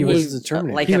he? Where When he was was the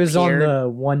Terminator. like he was on appeared? the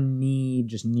one knee,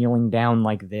 just kneeling down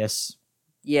like this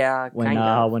Yeah. when kind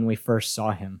of. when we first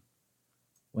saw him,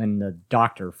 when the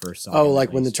doctor first saw him. Oh, at like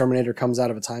when the least. Terminator comes out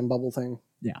of a time bubble thing?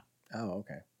 Yeah. Oh,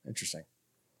 okay. Interesting.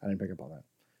 I didn't pick up on that.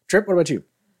 Trip, what about you?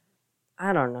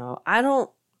 I don't know. I don't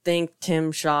think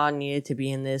Tim Shaw needed to be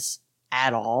in this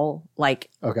at all. Like,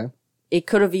 Okay. it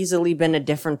could have easily been a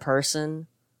different person.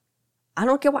 I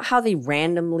don't get how they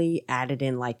randomly added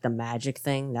in like the magic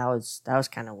thing. That was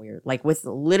kind of weird. Like with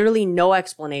literally no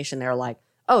explanation, they're like,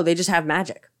 "Oh, they just have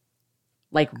magic."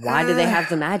 Like, why do they have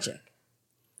the magic?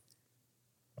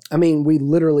 I mean, we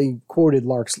literally quoted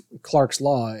Clark's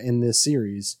Law in this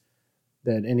series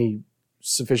that any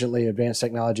sufficiently advanced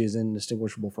technology is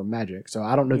indistinguishable from magic. So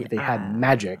I don't know that they had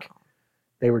magic.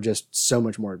 They were just so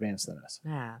much more advanced than us.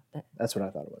 Yeah, That's what I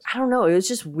thought it was. I don't know. It was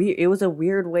just weird. It was a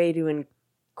weird way to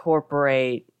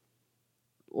incorporate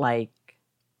like,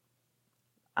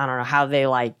 I don't know how they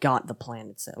like got the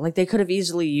planets there. Like they could have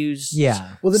easily used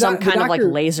Yeah. Well, some kind of like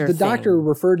laser The thing. doctor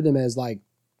referred to them as like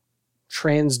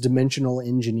trans-dimensional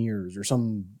engineers or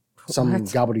some What?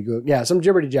 gobbledygook. Yeah, some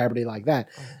jibberty-jabberty like that.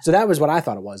 So that was what I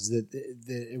thought it was. That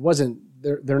it wasn't.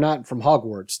 They're not from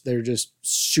Hogwarts. They're just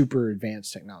super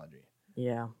advanced technology.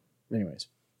 Yeah. Anyways,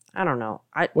 I don't know.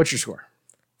 what's your score?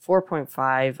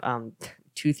 4.5.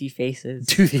 Toothy faces.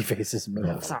 Toothy faces.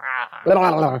 Blah, Like,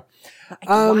 blah, blah.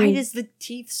 why does the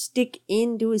teeth stick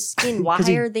into his skin? Why 'Cause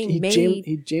are they made?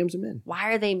 He jams them in.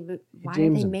 Why are they? Why are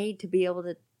jams they them. made to be able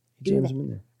to He do jams that? them in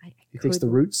there. I He takes the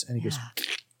couldn't- roots and he goes.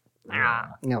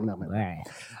 Ah. No. Right.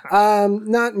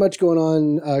 Not much going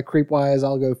on creep wise.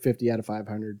 I'll go 50 out of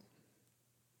 500.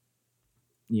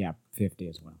 Yeah, 50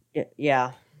 as well.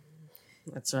 Yeah.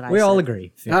 That's what I We said. all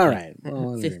agree. 50. All right.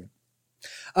 All in agreement.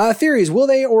 Theories: will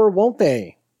they or won't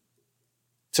they?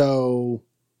 So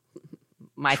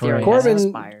My theory has Corbin,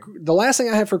 expired. the last thing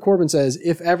I have for Corbin says,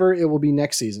 if ever, it will be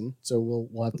next season. So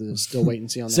we'll have to still wait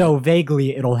and see on So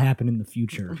vaguely, it'll happen in the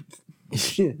future.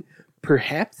 that.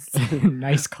 Perhaps.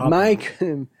 Nice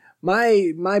copy.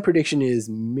 My prediction is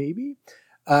maybe.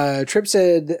 Tripp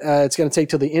said it's going to take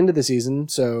till the end of the season.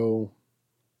 So,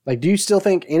 like, do you still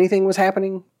think anything was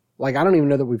happening? Like, I don't even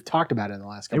know that we've talked about it in the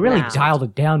last They couple. really Wow. dialed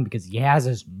it down because Yaz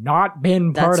has not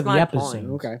been part That's of the my episode. point.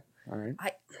 Okay. All right.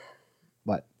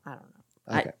 What? I don't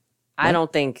know. Okay. I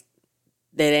don't think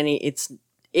that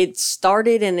it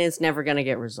started and it's never gonna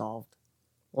get resolved.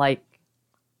 Like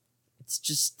it's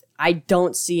just I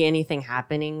don't see anything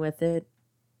happening with it.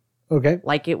 Okay.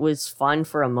 Like it was fun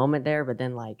for a moment there, but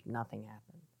then like nothing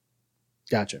happened.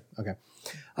 Gotcha. Okay.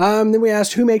 Then we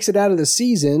asked who makes it out of the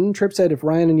season. Tripp said if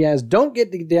Ryan and Yaz don't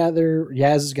get together,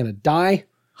 Yaz is going to die.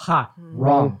 Ha,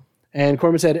 wrong. And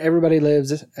Corbin said everybody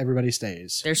lives, everybody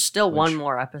stays. There's still one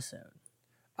more episode.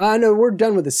 No, we're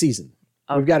done with the season.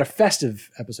 Okay. We've got a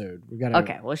festive episode. We've got a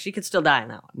Okay, well she could still die in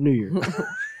that one. New Year.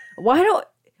 Why don't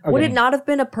would Okay. it not have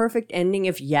been a perfect ending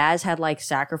if Yaz had like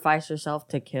sacrificed herself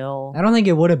to kill? I don't think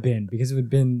it would have been because it would have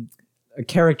been a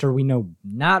character we know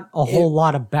not a whole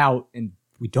lot about and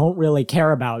we don't really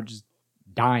care about just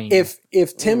dying.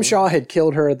 If Tim Shaw had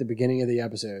killed her at the beginning of the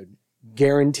episode,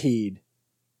 guaranteed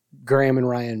Graham and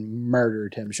Ryan murder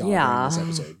Tim Shaw Yeah. during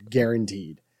this episode.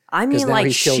 Guaranteed. I 'Cause mean, now like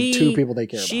he's killed two people they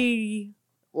care about. She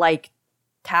like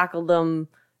tackled them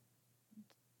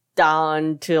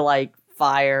down to like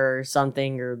fire or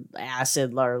something or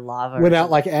acid or lava. or Went out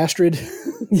like Astrid,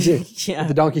 yeah,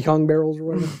 the Donkey Kong barrels or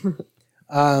whatever.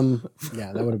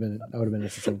 Yeah, that would have been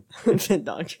interesting. the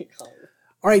Donkey Kong.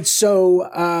 All right,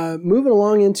 so moving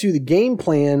along into the game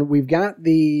plan, we've got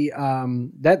the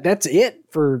that's it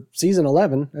for season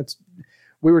 11.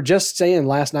 We were just saying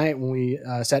last night when we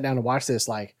sat down to watch this,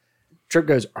 like Tripp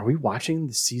goes, "Are we watching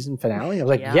the season finale?" I was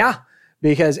like, Yeah. "Yeah,"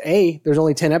 because A, there's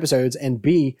only 10 episodes, and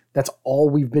B, that's all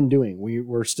we've been doing.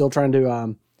 We're still trying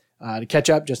to catch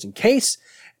up just in case.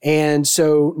 And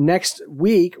so next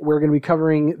week we're going to be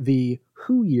covering the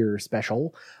Who Year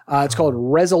special. It's called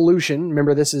Resolution.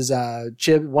 Remember, this is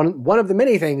Chib. One of the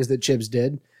many things that Chibs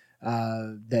did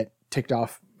that ticked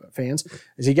off fans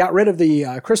is he got rid of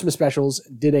the Christmas specials,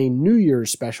 did a New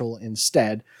Year's special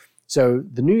instead. So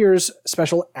the New Year's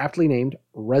special, aptly named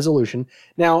Resolution.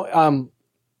 Now,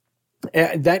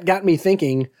 that got me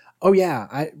thinking. Oh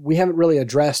yeah, we haven't really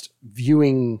addressed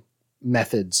viewing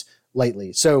methods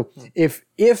lately. So if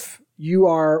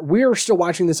we're still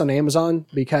watching this on Amazon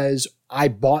because I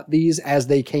bought these as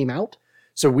they came out.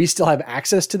 So we still have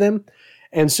access to them.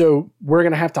 And so we're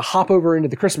going to have to hop over into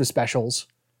the Christmas specials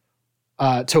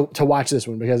to watch this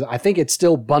one because I think it's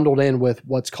still bundled in with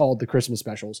what's called the Christmas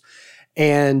specials.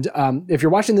 And if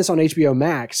you're watching this on HBO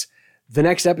Max, the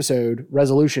next episode,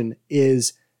 Resolution,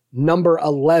 is number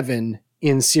 11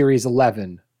 in series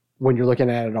 11 when you're looking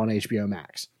at it on HBO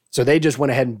Max. So they just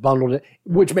went ahead and bundled it,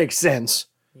 which makes sense.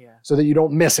 Yeah. So that you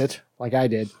don't miss it like I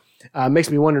did. Makes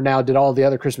me wonder now, did all the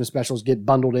other Christmas specials get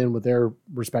bundled in with their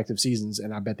respective seasons?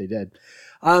 And I bet they did.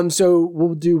 So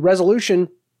we'll do Resolution.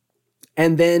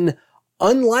 And then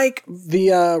unlike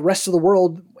the rest of the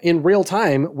world in real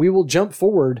time, we will jump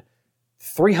forward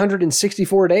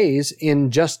 364 days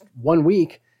in just 1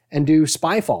 week and do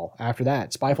Spyfall after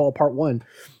that. Spyfall Part 1.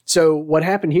 So what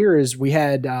happened here is we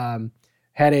had a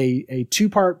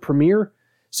 2-part premiere.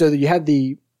 So that you had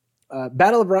the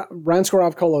Battle of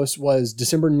Ranskor Kolos was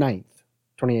December 9th,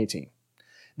 2018.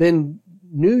 Then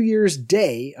New Year's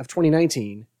Day of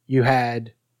 2019, you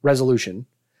had Resolution.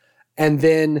 And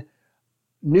then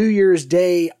New Year's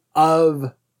Day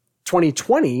of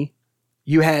 2020,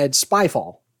 you had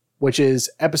Spyfall, which is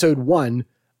episode 1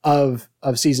 of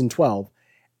season 12.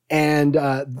 And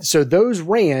so those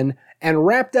ran and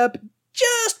wrapped up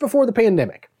just before the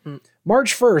pandemic.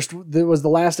 March 1st was the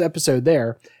last episode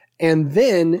there. And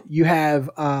then you have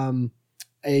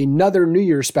another New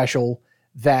Year's special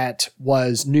that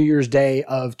was New Year's Day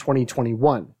of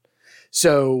 2021.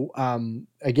 So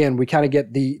again, we kind of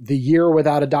get the year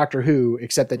without a Doctor Who,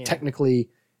 except that technically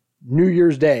New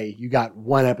Year's Day, you got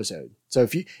one episode. So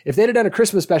if they'd have done a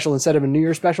Christmas special instead of a New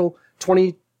Year's special,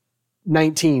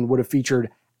 2019 would have featured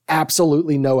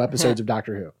absolutely no episodes of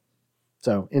Doctor Who.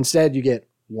 So instead you get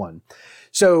one.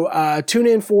 So tune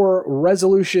in for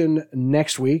Resolution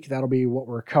next week. That'll be what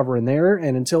we're covering there.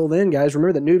 And until then, guys,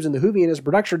 remember that Noobs in the Whovian is a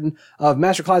production of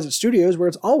Master Closet Studios, where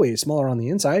it's always smaller on the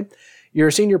inside.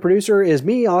 Your senior producer is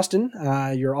me, Austin.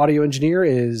 Your audio engineer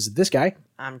is this guy.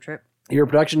 I'm Trip. Your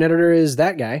production editor is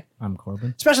that guy. I'm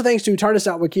Corbin. Special thanks to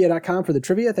TARDIS.wikia.com for the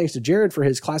trivia. Thanks to Jared for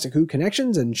his Classic Who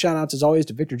connections. And shout outs as always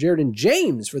to Victor, Jared, and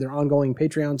James for their ongoing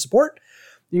Patreon support.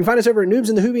 You can find us over at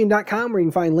noobsinthewhovian.com, where you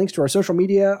can find links to our social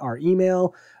media, our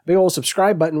email, big old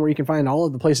subscribe button where you can find all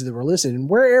of the places that we're listed. And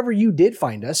wherever you did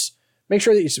find us, make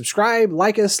sure that you subscribe,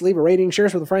 like us, leave a rating, share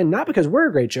us with a friend, not because we're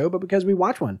a great show, but because we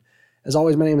watch one. As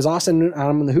always, my name is Austin.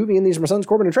 I'm the Whovian. These are my sons,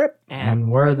 Corbin and Trip.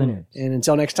 And we're the Noobs. And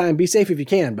until next time, be safe if you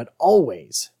can, but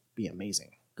always be amazing.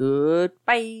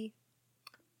 Goodbye.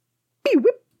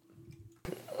 Beep-whip.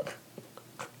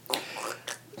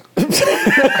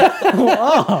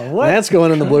 Oh, what? That's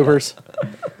going in the bloopers.